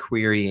often we're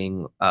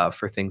querying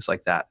for things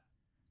like that.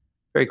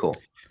 Very cool.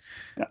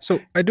 Yeah. So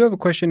I do have a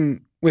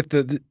question with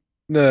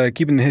the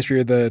keeping the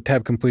history of the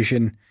tab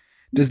completion.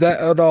 Does that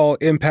at all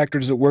impact, or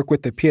does it work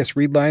with the PS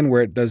read line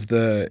where it does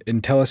the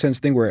IntelliSense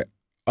thing where it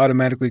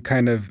automatically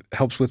kind of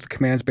helps with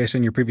commands based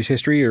on your previous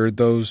history? Or are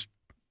those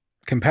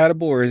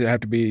compatible, or does it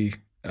have to be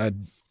a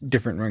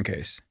different run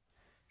case?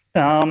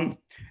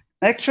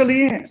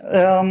 Actually,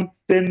 the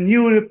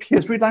new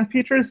PS readline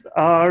features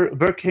are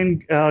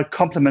working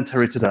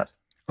complementary to that.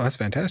 Oh, that's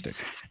fantastic.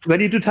 When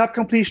you do tab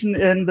completion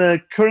in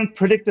the current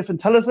predictive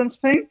intelligence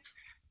thing,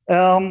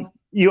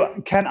 you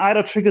can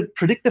either trigger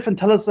predictive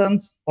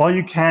intelligence or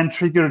you can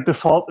trigger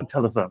default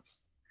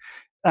intelligence.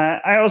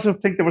 I also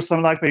think there was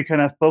some where you can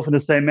have both in the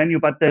same menu,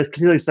 but they're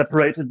clearly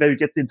separated where you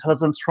get the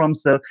intelligence from.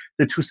 So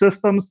the two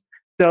systems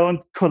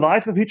don't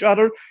collide with each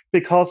other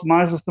because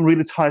my system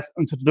really ties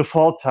into the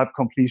default tab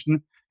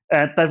completion,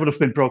 and that would have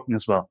been broken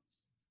as well.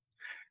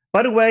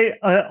 By the way,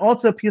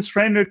 also PS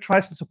Framework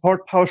tries to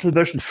support PowerShell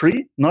version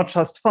 3, not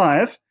just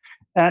 5.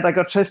 And I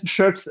got Jason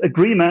Shirk's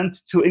agreement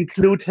to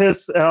include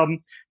his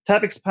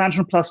tab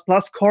expansion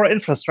 ++ core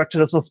infrastructure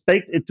that was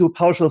baked into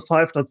PowerShell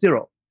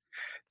 5.0.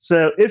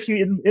 So if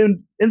you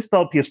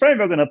install PS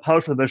Framework in a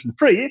PowerShell version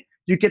 3,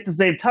 you get the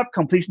same tab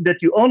completion that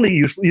you only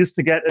used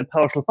to get in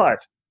PowerShell 5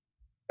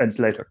 and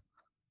later.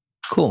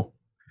 Cool.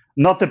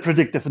 Not the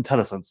predictive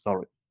intelligence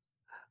story.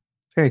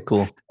 Very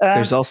cool.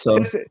 There's also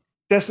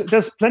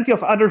there's plenty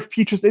of other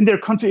features in there: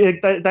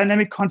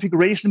 dynamic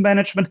configuration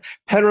management,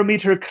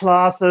 parameter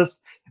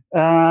classes,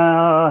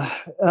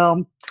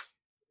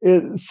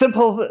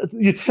 simple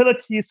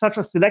utilities such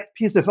as select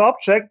PSF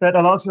object that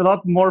allows you a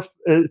lot more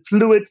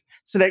fluid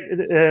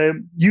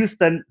use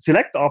than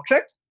select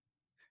object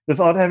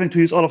without having to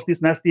use all of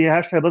these nasty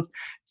hash tables.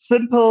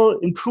 Simple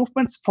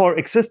improvements for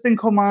existing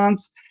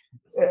commands.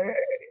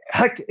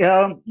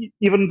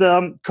 Even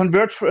the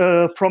convert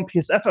from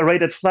PSF array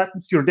that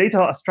flattens your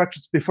data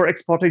structures before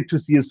exporting to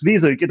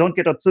CSV, so you don't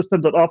get a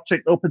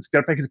system.object open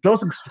square bracket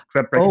closing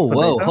square bracket. Oh,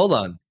 whoa, data. Hold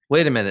on.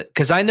 Wait a minute,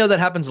 because I know that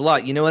happens a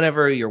lot.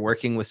 Whenever you're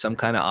working with some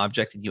kind of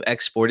object and you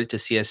export it to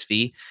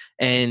CSV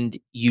and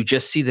you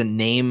just see the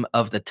name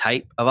of the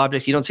type of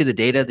object, you don't see the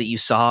data that you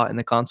saw in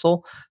the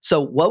console.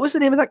 So what was the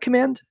name of that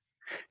command?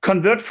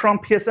 Convert from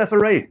PSF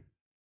array.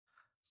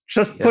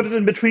 Just put it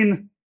in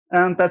between,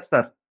 and that's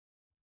that.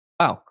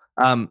 Wow.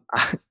 I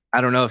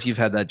don't know if you've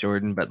had that,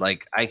 Jordan, but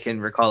I can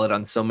recall it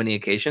on so many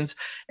occasions.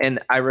 And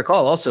I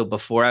recall also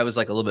before I was a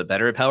little bit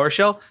better at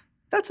PowerShell,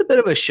 that's a bit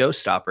of a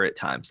showstopper at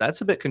times.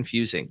 That's a bit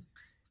confusing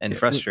and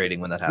frustrating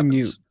when that happens. When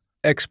you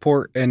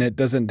export and it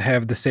doesn't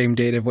have the same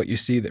data of what you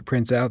see that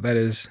prints out, that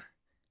is,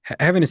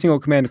 having a single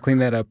command to clean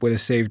that up would have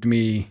saved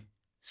me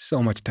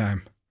so much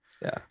time.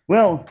 Yeah.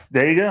 Well,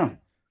 there you go.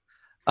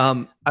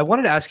 I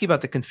wanted to ask you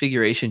about the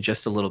configuration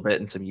just a little bit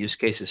and some use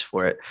cases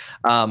for it.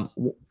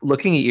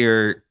 Looking at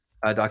your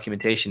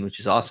documentation, which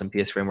is awesome,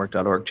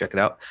 psframework.org, check it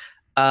out.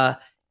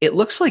 It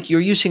looks like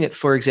you're using it,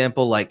 for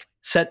example,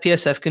 set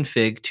PSF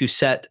config to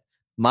set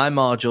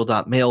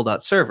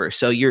mymodule.mail.server.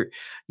 So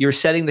you're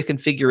setting the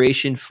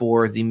configuration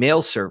for the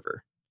mail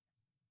server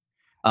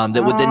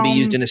that would then be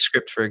used in a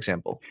script, for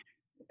example.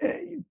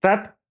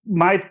 That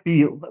might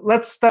be.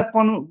 Let's step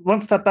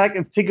one step back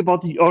and think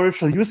about the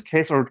original use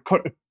case or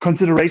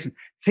consideration.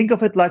 Think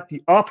of it like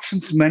the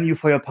options menu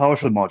for your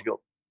PowerShell module.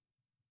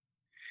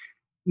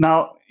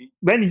 Now,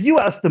 when you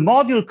as the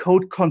module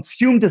code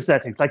consume the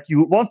settings,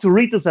 you want to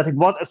read the setting,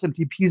 what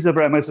SMTP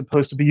server am I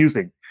supposed to be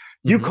using?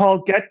 You call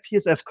get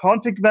PSF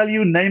config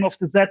value, name of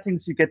the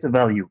settings, you get the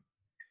value.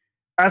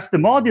 As the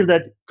module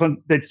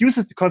that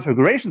uses the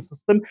configuration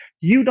system,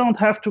 you don't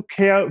have to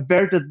care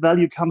where that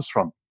value comes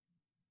from.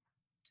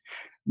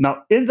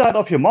 Now, inside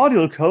of your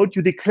module code,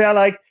 you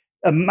declare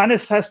a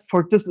manifest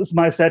for this is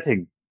my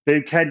setting. They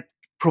will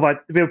provide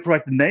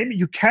the name.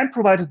 You can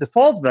provide a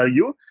default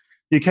value.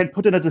 You can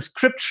put in a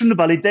description,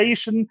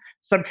 validation,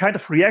 some kind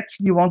of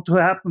reaction you want to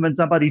happen when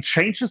somebody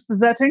changes the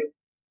setting.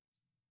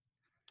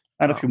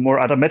 And a few more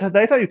other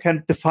metadata. You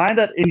can define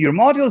that in your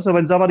module. So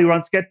when somebody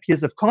runs get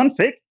PSF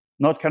config,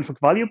 not config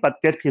value,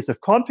 but get PSF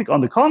config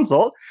on the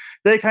console,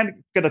 they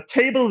can get a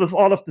table with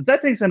all of the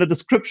settings and a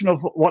description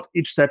of what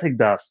each setting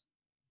does.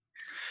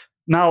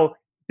 Now,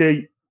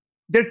 there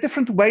are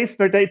different ways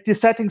where the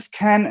settings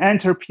can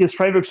enter PS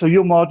Framework so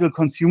your module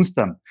consumes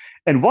them.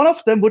 And one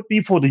of them would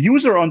be for the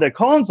user on their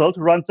console to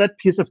run set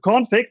PSF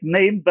config,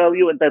 name,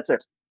 value, and that's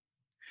it.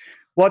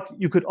 What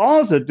you could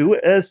also do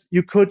is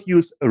you could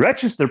use a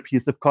register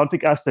PSF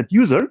config as that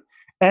user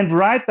and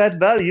write that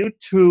value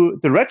to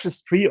the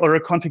registry or a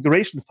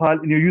configuration file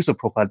in your user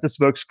profile. This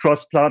works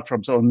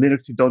cross-platform. So on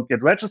Linux, you don't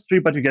get registry,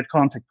 but you get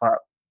config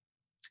file.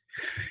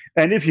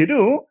 And if you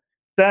do,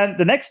 then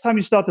the next time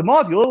you start the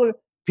module,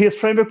 PS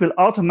Framework will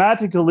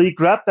automatically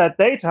grab that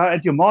data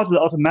and your module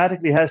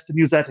automatically has the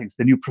new settings,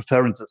 the new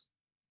preferences.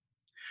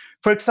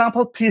 For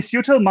example,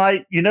 psutil,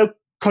 my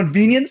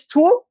convenience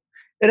tool,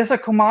 it has a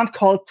command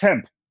called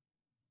temp.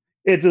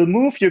 It will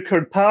move your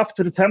current path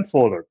to the temp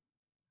folder.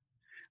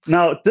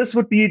 Now, this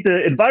would be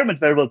the environment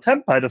variable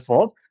temp by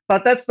default,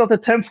 but that's not the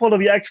temp folder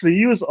we actually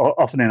use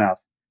often enough.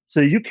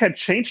 So you can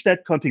change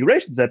that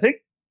configuration setting,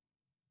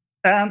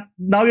 and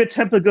now your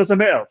temp will go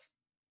somewhere else.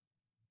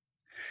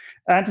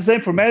 And the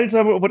same for mail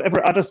server or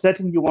whatever other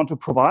setting you want to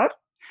provide.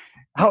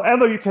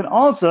 However, you can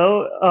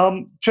also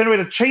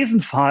generate a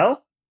JSON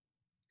file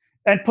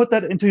and put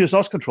that into your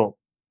source control.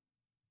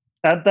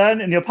 And then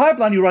in your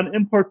pipeline, you run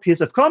import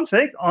PSF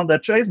config on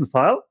that JSON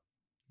file,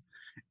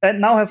 and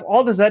now have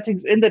all the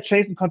settings in the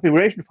JSON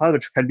configuration file,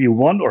 which can be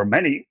one or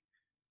many,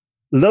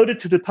 loaded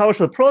to the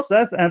PowerShell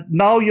process, and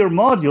now your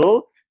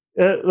module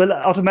will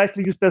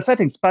automatically use their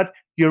settings. But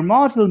your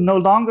module no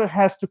longer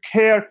has to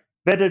care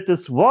whether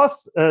this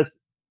was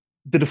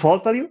the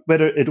default value,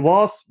 whether it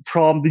was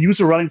from the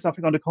user running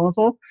something on the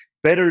console,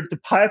 whether the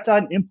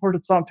pipeline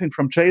imported something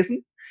from JSON,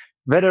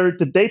 whether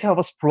the data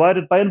was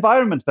provided by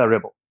environment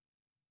variable.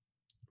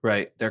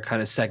 Right. They're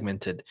kind of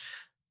segmented.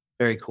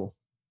 Very cool.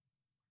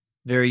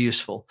 Very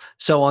useful.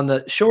 So on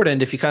the short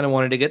end, if you kind of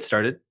wanted to get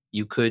started,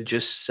 you could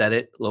just set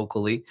it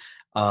locally.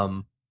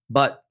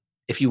 But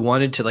if you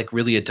wanted to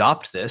really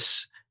adopt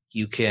this,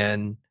 you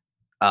can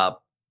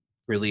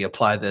really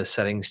apply the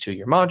settings to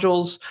your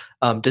modules.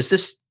 Does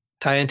this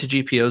tie into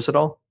GPOs at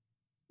all?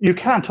 You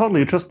can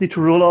totally. You just need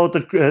to roll out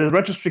the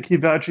registry key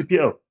via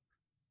GPO.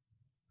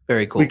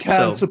 Very cool. We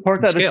can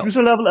support that at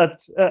user level,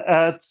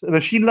 at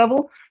machine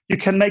level. You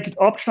can make it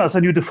optional as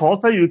a new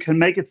default value. You can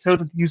make it so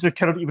that the user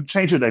cannot even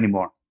change it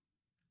anymore.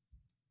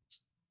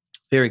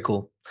 Very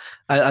cool.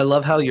 I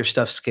love how your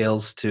stuff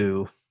scales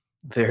to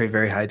very,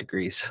 very high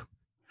degrees.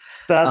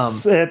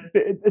 That's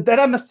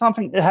that is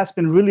something that has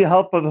been really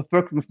helpful with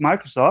working with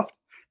Microsoft,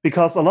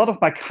 because a lot of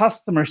my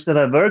customers that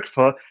I work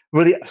for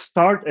really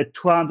start at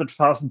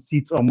 200,000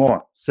 seats or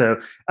more. So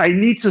I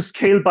need to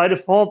scale by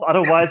default,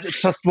 otherwise it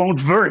just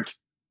won't work.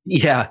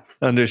 Yeah,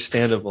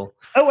 understandable.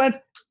 Oh, and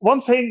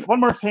one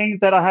more thing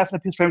that I have in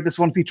the PS Framework, this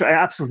one feature I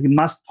absolutely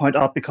must point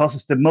out because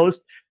it's the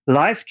most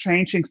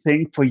life-changing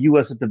thing for you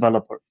as a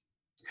developer.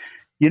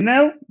 You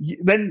know,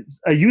 when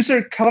a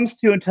user comes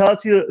to you and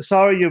tells you,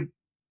 sorry, your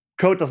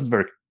code doesn't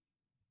work.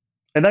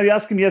 And now you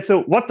ask him, yeah,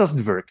 so what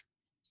doesn't work?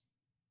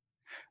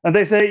 And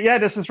they say, yeah,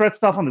 there's this red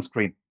stuff on the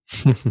screen.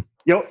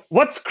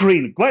 What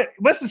screen?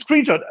 Where's the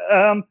screenshot?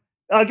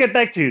 I'll get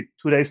back to you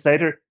 2 days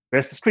later.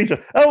 Where's the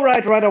screenshot? Oh,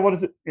 right, I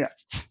wanted to, yeah.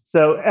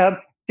 So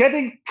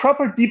getting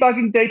proper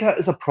debugging data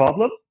is a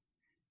problem.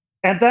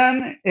 And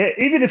then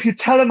even if you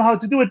tell them how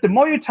to do it, the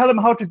more you tell them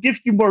how to give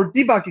you more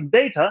debugging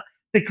data,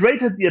 the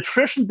greater the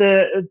attrition,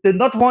 the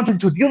not wanting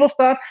to deal with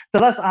that, the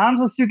less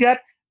answers you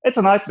get. It's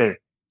a nightmare.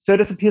 So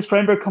there's a PS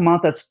Framework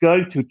command that's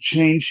going to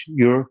change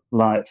your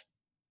life.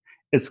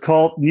 It's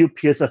called new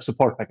PSF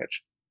support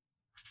package.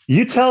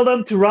 You tell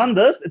them to run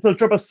this, it will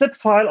drop a zip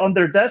file on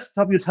their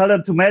desktop. You tell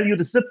them to mail you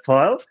the zip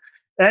file,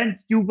 and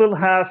you will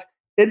have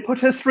input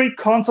history,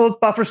 console,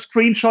 buffer,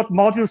 screenshot,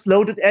 modules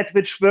loaded, at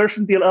which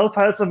version, DLL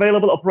files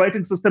available,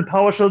 operating system,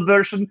 PowerShell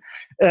version,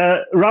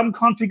 RAM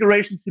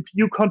configuration,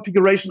 CPU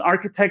configuration,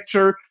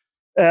 architecture,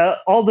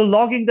 all the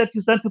logging that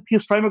you send to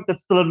PS Framework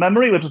that's still in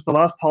memory, which is the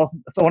last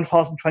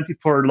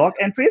 1,024 log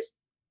entries.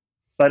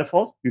 By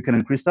default, you can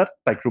increase that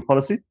by group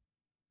policy.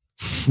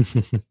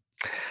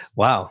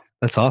 Wow,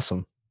 that's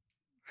awesome.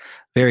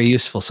 Very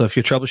useful. So if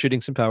you're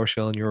troubleshooting some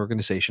PowerShell in your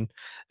organization,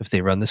 if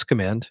they run this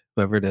command,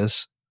 whoever it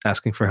is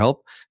asking for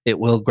help, it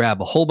will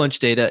grab a whole bunch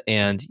of data,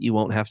 and you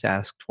won't have to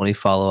ask 20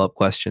 follow-up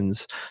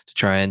questions to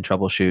try and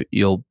troubleshoot.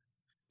 You'll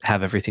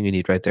have everything you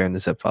need right there in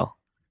the zip file.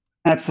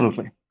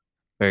 Absolutely.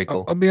 Very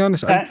cool. I'll be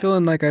honest, I'm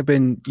feeling like I've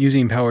been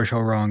using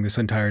PowerShell wrong this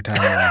entire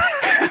time.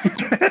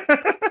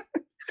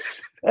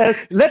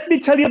 Let me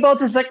tell you about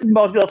the second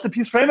module of the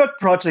PS Framework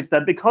project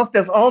then, because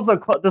there's also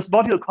this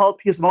module called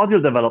PS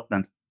Module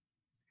Development.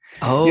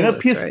 Oh,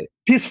 that's right.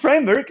 PS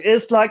Framework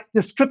is like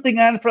the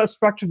scripting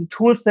infrastructure, the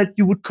tools that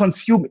you would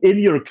consume in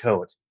your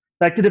code,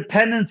 like the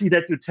dependency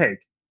that you take.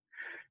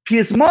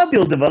 PS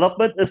Module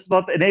Development is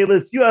what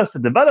enables you as a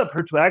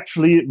developer to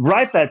actually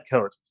write that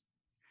code.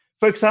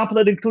 For example,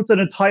 it includes an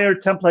entire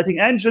templating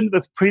engine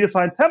with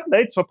predefined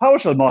templates for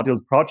PowerShell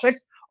module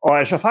projects or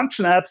Azure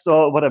Function apps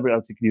or whatever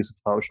else you can use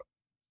with PowerShell.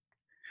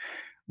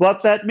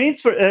 What that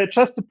means, for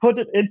just to put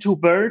it into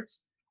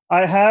words,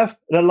 I have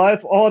a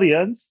live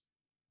audience.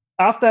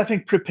 After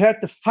having prepared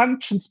the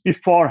functions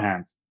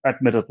beforehand,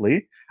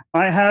 admittedly,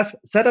 I have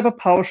set up a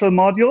PowerShell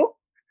module,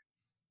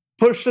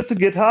 pushed it to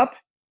GitHub,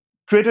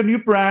 create a new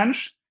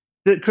branch,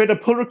 create a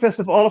pull request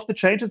of all of the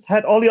changes,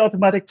 had all the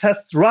automatic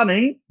tests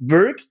running,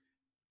 work,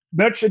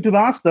 merged into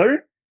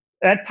master,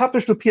 and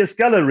published to PS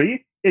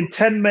Gallery in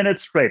 10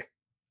 minutes straight.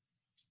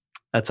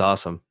 That's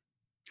awesome.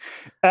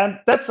 And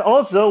that's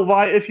also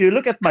why if you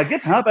look at my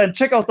GitHub and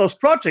check out those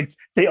projects,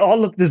 they all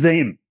look the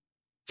same.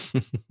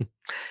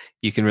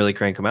 You can really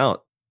crank them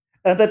out.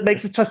 And that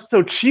makes it just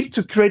so cheap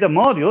to create a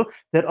module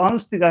that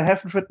honestly, I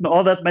haven't written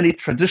all that many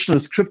traditional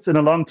scripts in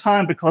a long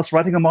time, because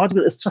writing a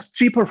module is just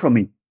cheaper for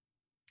me.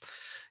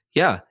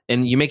 Yeah,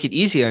 and you make it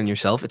easy on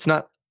yourself.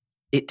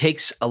 It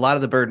takes a lot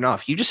of the burden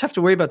off. You just have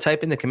to worry about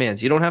typing the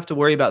commands. You don't have to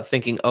worry about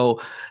thinking,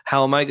 oh,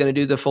 how am I going to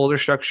do the folder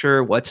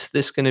structure? What's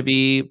this going to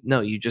be?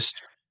 No, you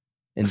just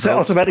set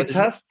automatic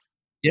tests.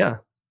 Yeah,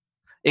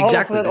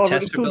 exactly. The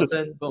tests are built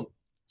in. Boom.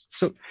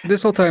 So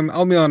this whole time,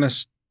 I'll be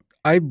honest,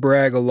 I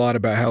brag a lot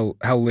about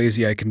how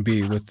lazy I can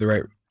be with the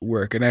right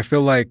work, and I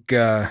feel like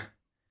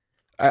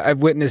I've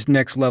witnessed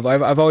next level.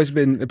 I've always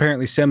been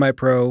apparently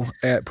semi-pro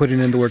at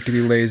putting in the work to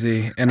be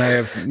lazy, and I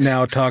have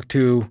now talked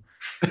to.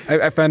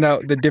 I found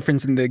out the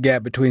difference in the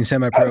gap between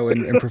semi-pro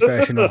and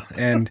professional,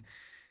 and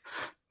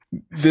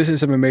this is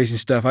some amazing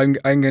stuff. I'm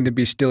going to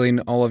be stealing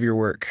all of your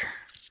work.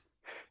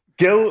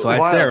 That's why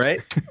it's there,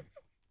 right?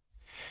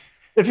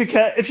 If you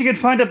can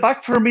find a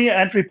bug for me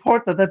and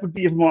report that would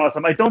be even more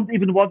awesome. I don't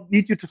even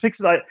need you to fix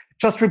it.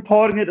 Just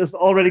reporting it is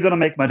already going to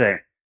make my day.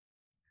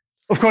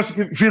 Of course, you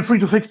can feel free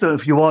to fix it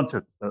if you want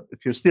to.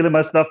 If you're stealing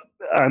my stuff,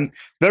 I'm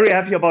very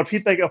happy about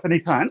feedback of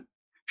any kind.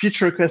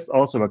 Feature requests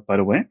also work, by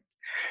the way.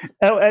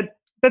 And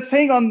that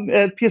thing on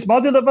PS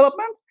Module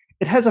Development,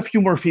 it has a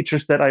few more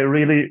features that I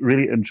really,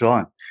 really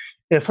enjoy.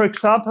 For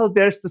example,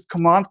 there's this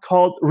command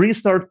called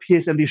restart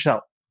PSMD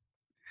shell.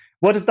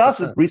 What it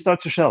does is it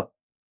restarts the shell.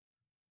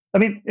 I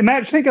mean,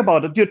 think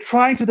about it. You're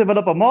trying to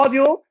develop a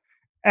module,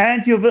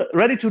 and you're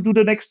ready to do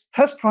the next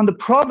test run. The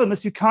problem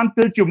is you can't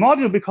build your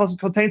module because it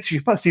contains C#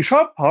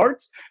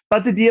 parts,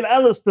 but the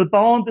DLL is still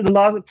bound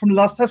from the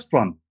last test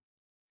run.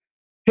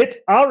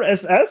 Hit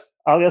RSS,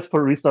 alias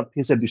for restart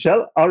PSMD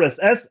shell,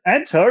 RSS,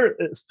 enter,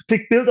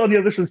 click build on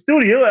your Visual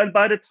Studio, and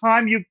by the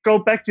time you go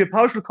back to your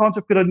PowerShell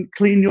console, you're going to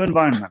clean your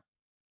environment.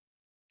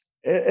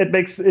 It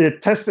makes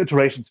test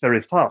iterations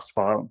very fast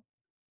for them.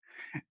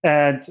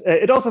 And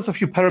it also has a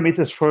few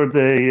parameters for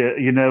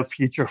the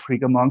feature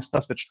freak amongst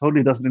us, which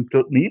totally doesn't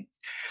include me,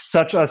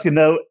 such as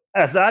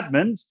as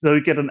admin, so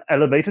you get an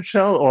elevated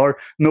shell or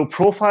no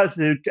profiles.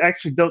 You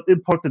actually don't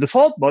import the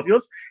default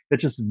modules,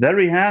 which is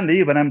very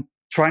handy when I'm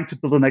trying to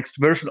build the next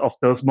version of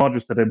those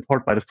modules that I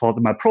import by default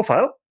in my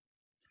profile.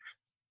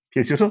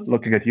 Pietro,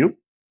 looking at you.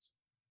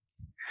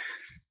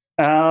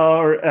 I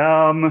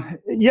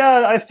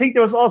think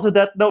there was also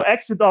that no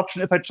exit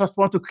option if I just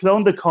want to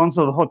clone the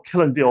console without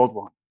killing the old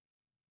one.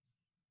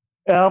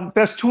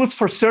 There's tools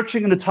for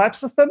searching in the type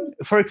system.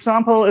 For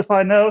example, if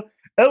I know,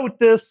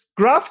 this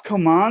graph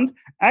command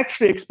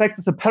actually expects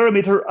as a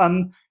parameter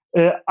on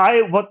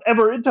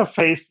whatever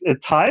interface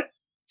type.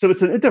 So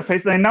it's an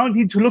interface, and I now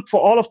need to look for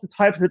all of the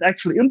types that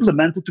actually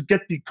implemented to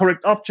get the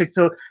correct object,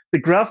 so the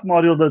graph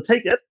module will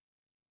take it.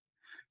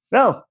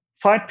 Well,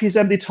 find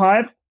PSMD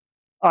type,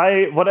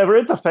 whatever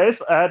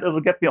interface, and it will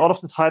get me all of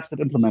the types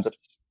that implemented.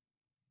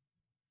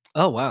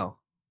 Oh, wow.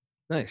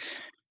 Nice.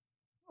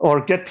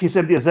 Or get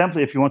PSMD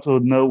assembly if you want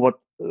to know what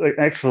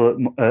actual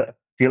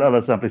DLL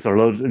assemblies are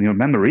loaded in your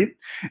memory.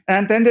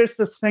 And then there's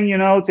this thing,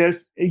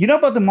 there's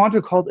about the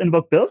module called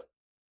invoke build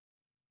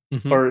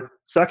or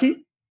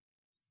Saki?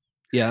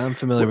 Yeah, I'm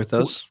familiar with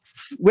those.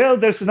 Well,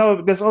 there's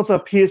also a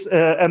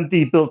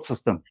PSMD build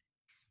system.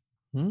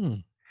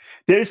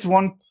 There is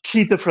one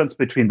key difference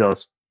between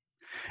those.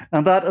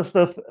 And that is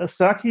the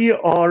Saki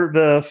or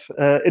the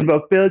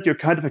invoke build, you're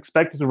kind of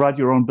expected to write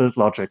your own build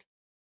logic.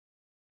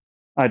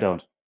 I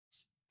don't.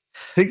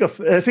 Think of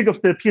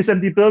the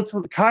PSMD build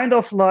kind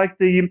of like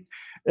the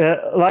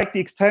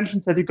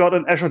extensions that you got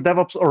in Azure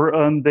DevOps or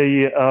on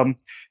the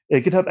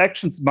GitHub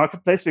Actions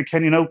marketplace. You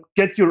can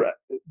get your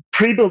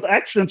pre-built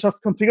action and just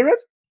configure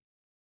it.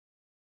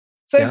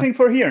 Same thing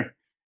for here.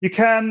 You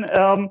can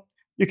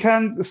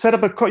set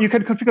up you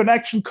can configure an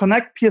action,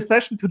 connect PS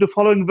session to the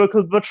following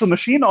virtual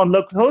machine on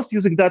localhost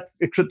using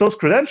those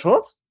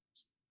credentials.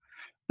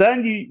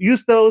 Then you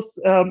use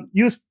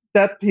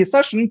that PS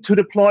session to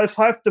deploy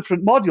 5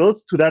 different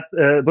modules to that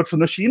virtual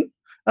machine,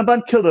 and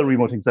then kill the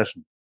remoting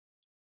session.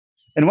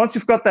 And once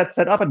you've got that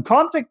set up in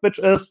config, which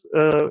is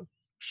a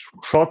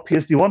short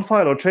PSD1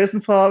 file or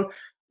JSON file,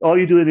 all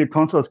you do in your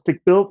console is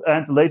click build,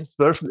 and the latest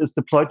version is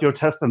deployed to your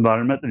test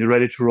environment, and you're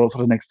ready to roll for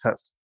the next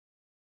test.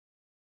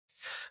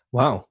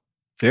 Wow,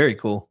 very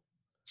cool.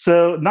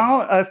 So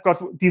now I've got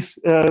these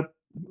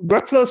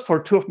workflows for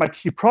 2 of my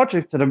key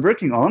projects that I'm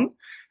working on.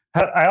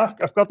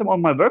 I've got them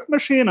on my work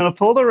machine in a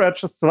folder. I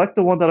just select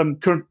the one that I'm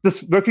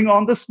working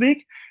on this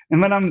week.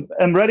 And when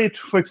I'm ready to,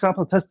 for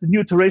example, test the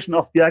new iteration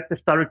of the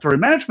Active Directory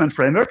Management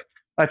Framework,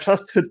 I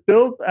just hit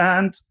build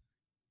and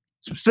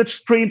switch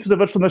screen to the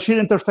virtual machine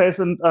interface,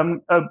 and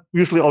I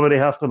usually already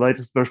have the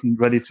latest version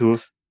ready to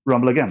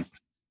rumble again.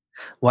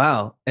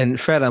 Wow. And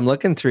Fred, I'm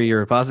looking through your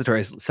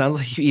repositories. It sounds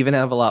like you even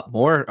have a lot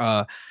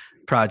more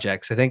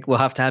projects. I think we'll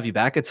have to have you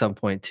back at some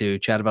point to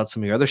chat about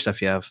some of your other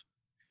stuff you have.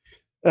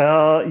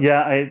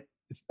 I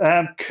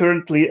am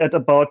currently at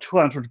about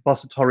 200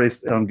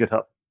 repositories on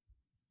GitHub.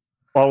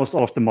 Almost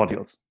all of the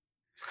modules.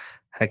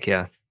 Heck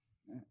yeah.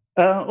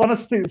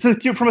 Honestly, so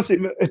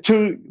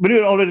when we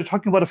were already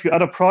talking about a few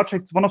other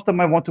projects, one of them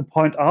I want to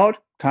point out,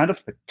 kind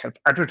of the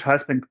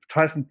advertisement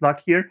plug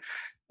here.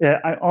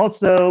 I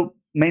also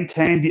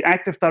maintain the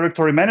Active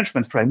Directory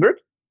Management Framework,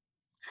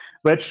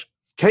 which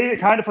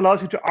kind of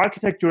allows you to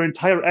architect your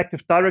entire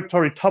Active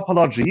Directory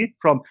topology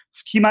from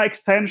schema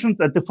extensions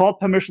and default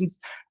permissions,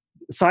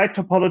 site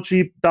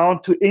topology,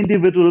 down to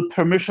individual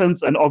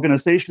permissions and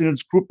organization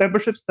units, group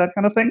memberships, that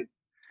kind of thing.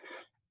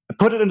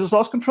 Put it into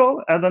source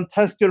control and then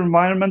test your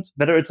environment,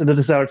 whether it's in the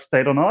desired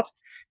state or not.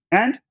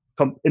 And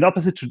in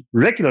opposite to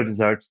regular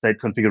desired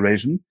state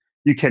configuration,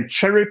 you can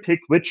cherry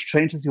pick which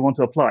changes you want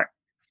to apply.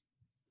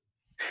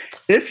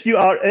 If you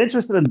are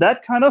interested in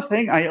that kind of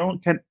thing, I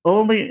can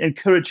only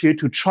encourage you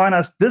to join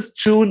us this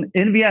June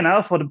in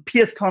Vienna for the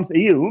PSConf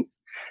EU,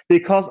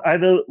 because I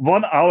will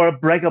 1 hour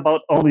brag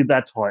about only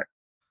that toy.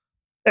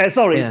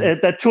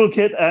 That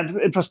toolkit and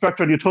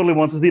infrastructure, and you totally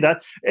want to see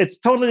that. I'm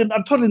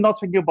totally not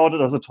thinking about it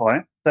as a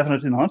toy,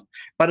 definitely not,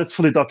 but it's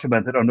fully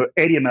documented under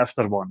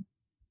ADMF.1.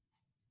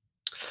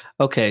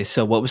 Okay,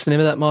 so what was the name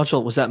of that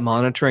module? Was that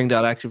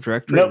monitoring.active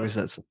directory? Nope. Or is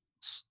that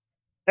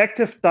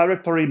Active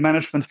Directory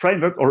Management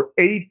Framework, or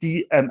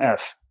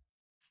ADMF.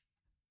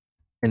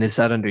 And is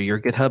that under your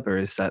GitHub, or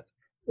is that?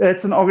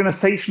 It's an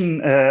organization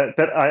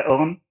that I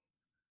own.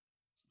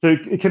 So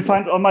you can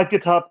find on my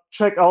GitHub,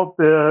 check out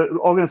the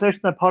organization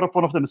I'm part of.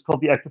 One of them is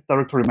called the Active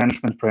Directory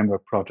Management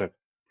Framework Project.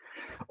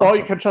 Or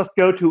you can just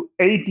go to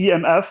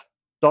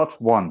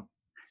admf.1.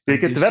 You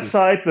get the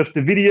website with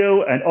the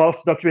video and all of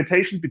the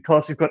documentation,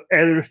 because you've got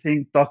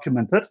everything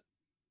documented.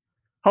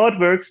 how it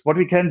works, what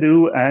we can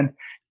do, and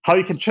how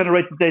you can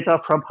generate the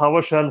data from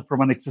PowerShell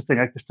from an existing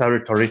Active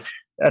Directory,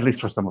 at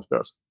least for some of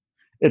those.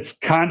 It's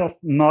kind of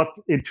not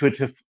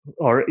intuitive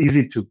or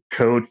easy to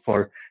code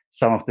for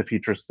some of the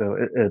features. So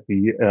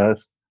the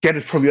get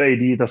it from your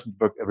AD doesn't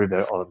work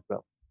everywhere all that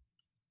well.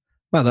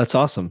 Wow, that's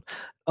awesome.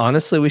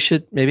 Honestly, we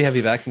should maybe have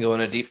you back and go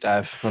on a deep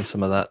dive on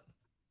some of that.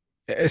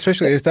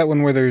 Especially is that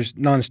one where there's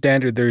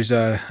non-standard, there's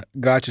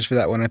gotchas for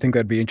that one. I think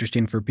that'd be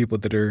interesting for people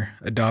that are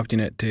adopting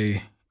it to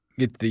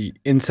get the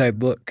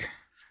inside look.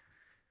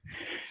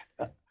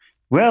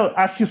 Well,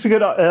 as you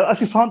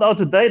found out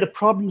today, the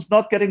problem is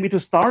not getting me to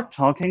start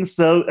talking.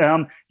 So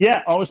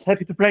always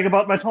happy to brag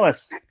about my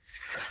toys.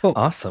 Well,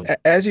 awesome.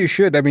 As you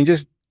should. I mean,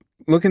 just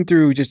looking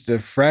through just a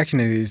fraction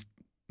of these,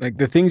 like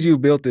the things you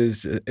built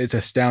is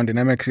astounding.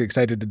 I'm actually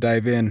excited to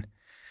dive in.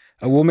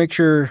 We'll make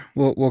sure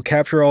we'll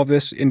capture all of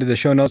this into the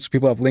show notes so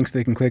people have links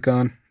they can click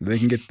on. They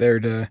can get there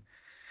to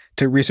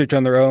research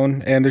on their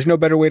own. And there's no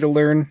better way to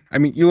learn. I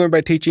mean, you learn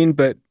by teaching,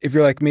 but if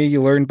you're like me,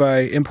 you learn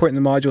by importing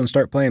the module and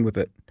start playing with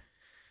it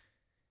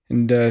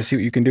and see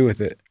what you can do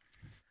with it.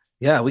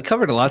 Yeah, we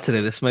covered a lot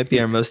today. This might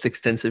be our most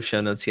extensive show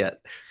notes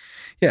yet.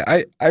 Yeah,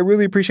 I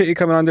really appreciate you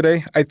coming on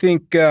today. I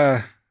think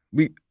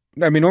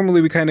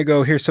normally we kind of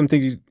go, here's some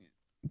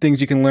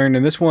things you can learn.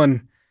 And this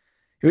one,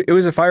 it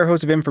was a fire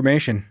hose of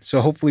information. So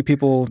hopefully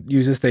people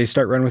use this, they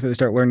start running with it, they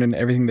start learning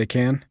everything they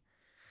can.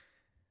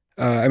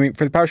 For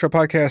the PowerShell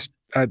podcast,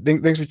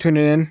 thanks for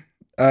tuning in.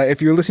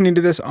 If you're listening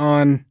to this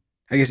on,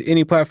 I guess,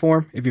 any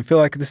platform, if you feel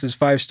like this is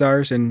 5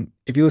 stars, and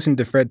if you listen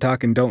to Fred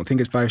talk and don't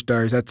think it's 5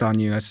 stars, that's on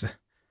you.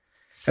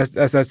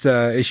 That's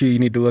a issue you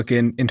need to look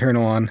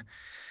internal on.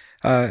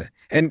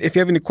 And if you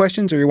have any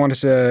questions or you want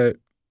us to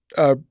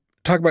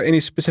talk about any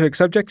specific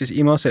subject, just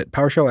email us at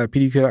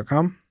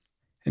powershell@pdq.com.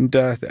 And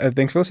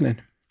thanks for listening.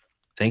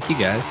 Thank you,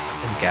 guys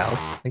and gals.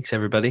 Thanks,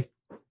 everybody.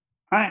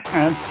 Hi,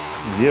 and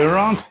see you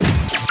around.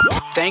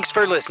 Thanks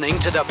for listening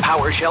to the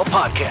PowerShell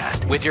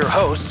Podcast with your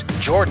hosts,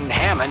 Jordan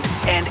Hammond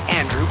and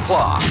Andrew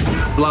Klaw.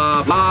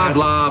 Blah, blah,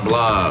 blah,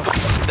 blah.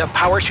 The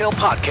PowerShell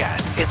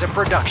Podcast is a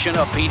production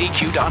of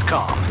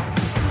PDQ.com.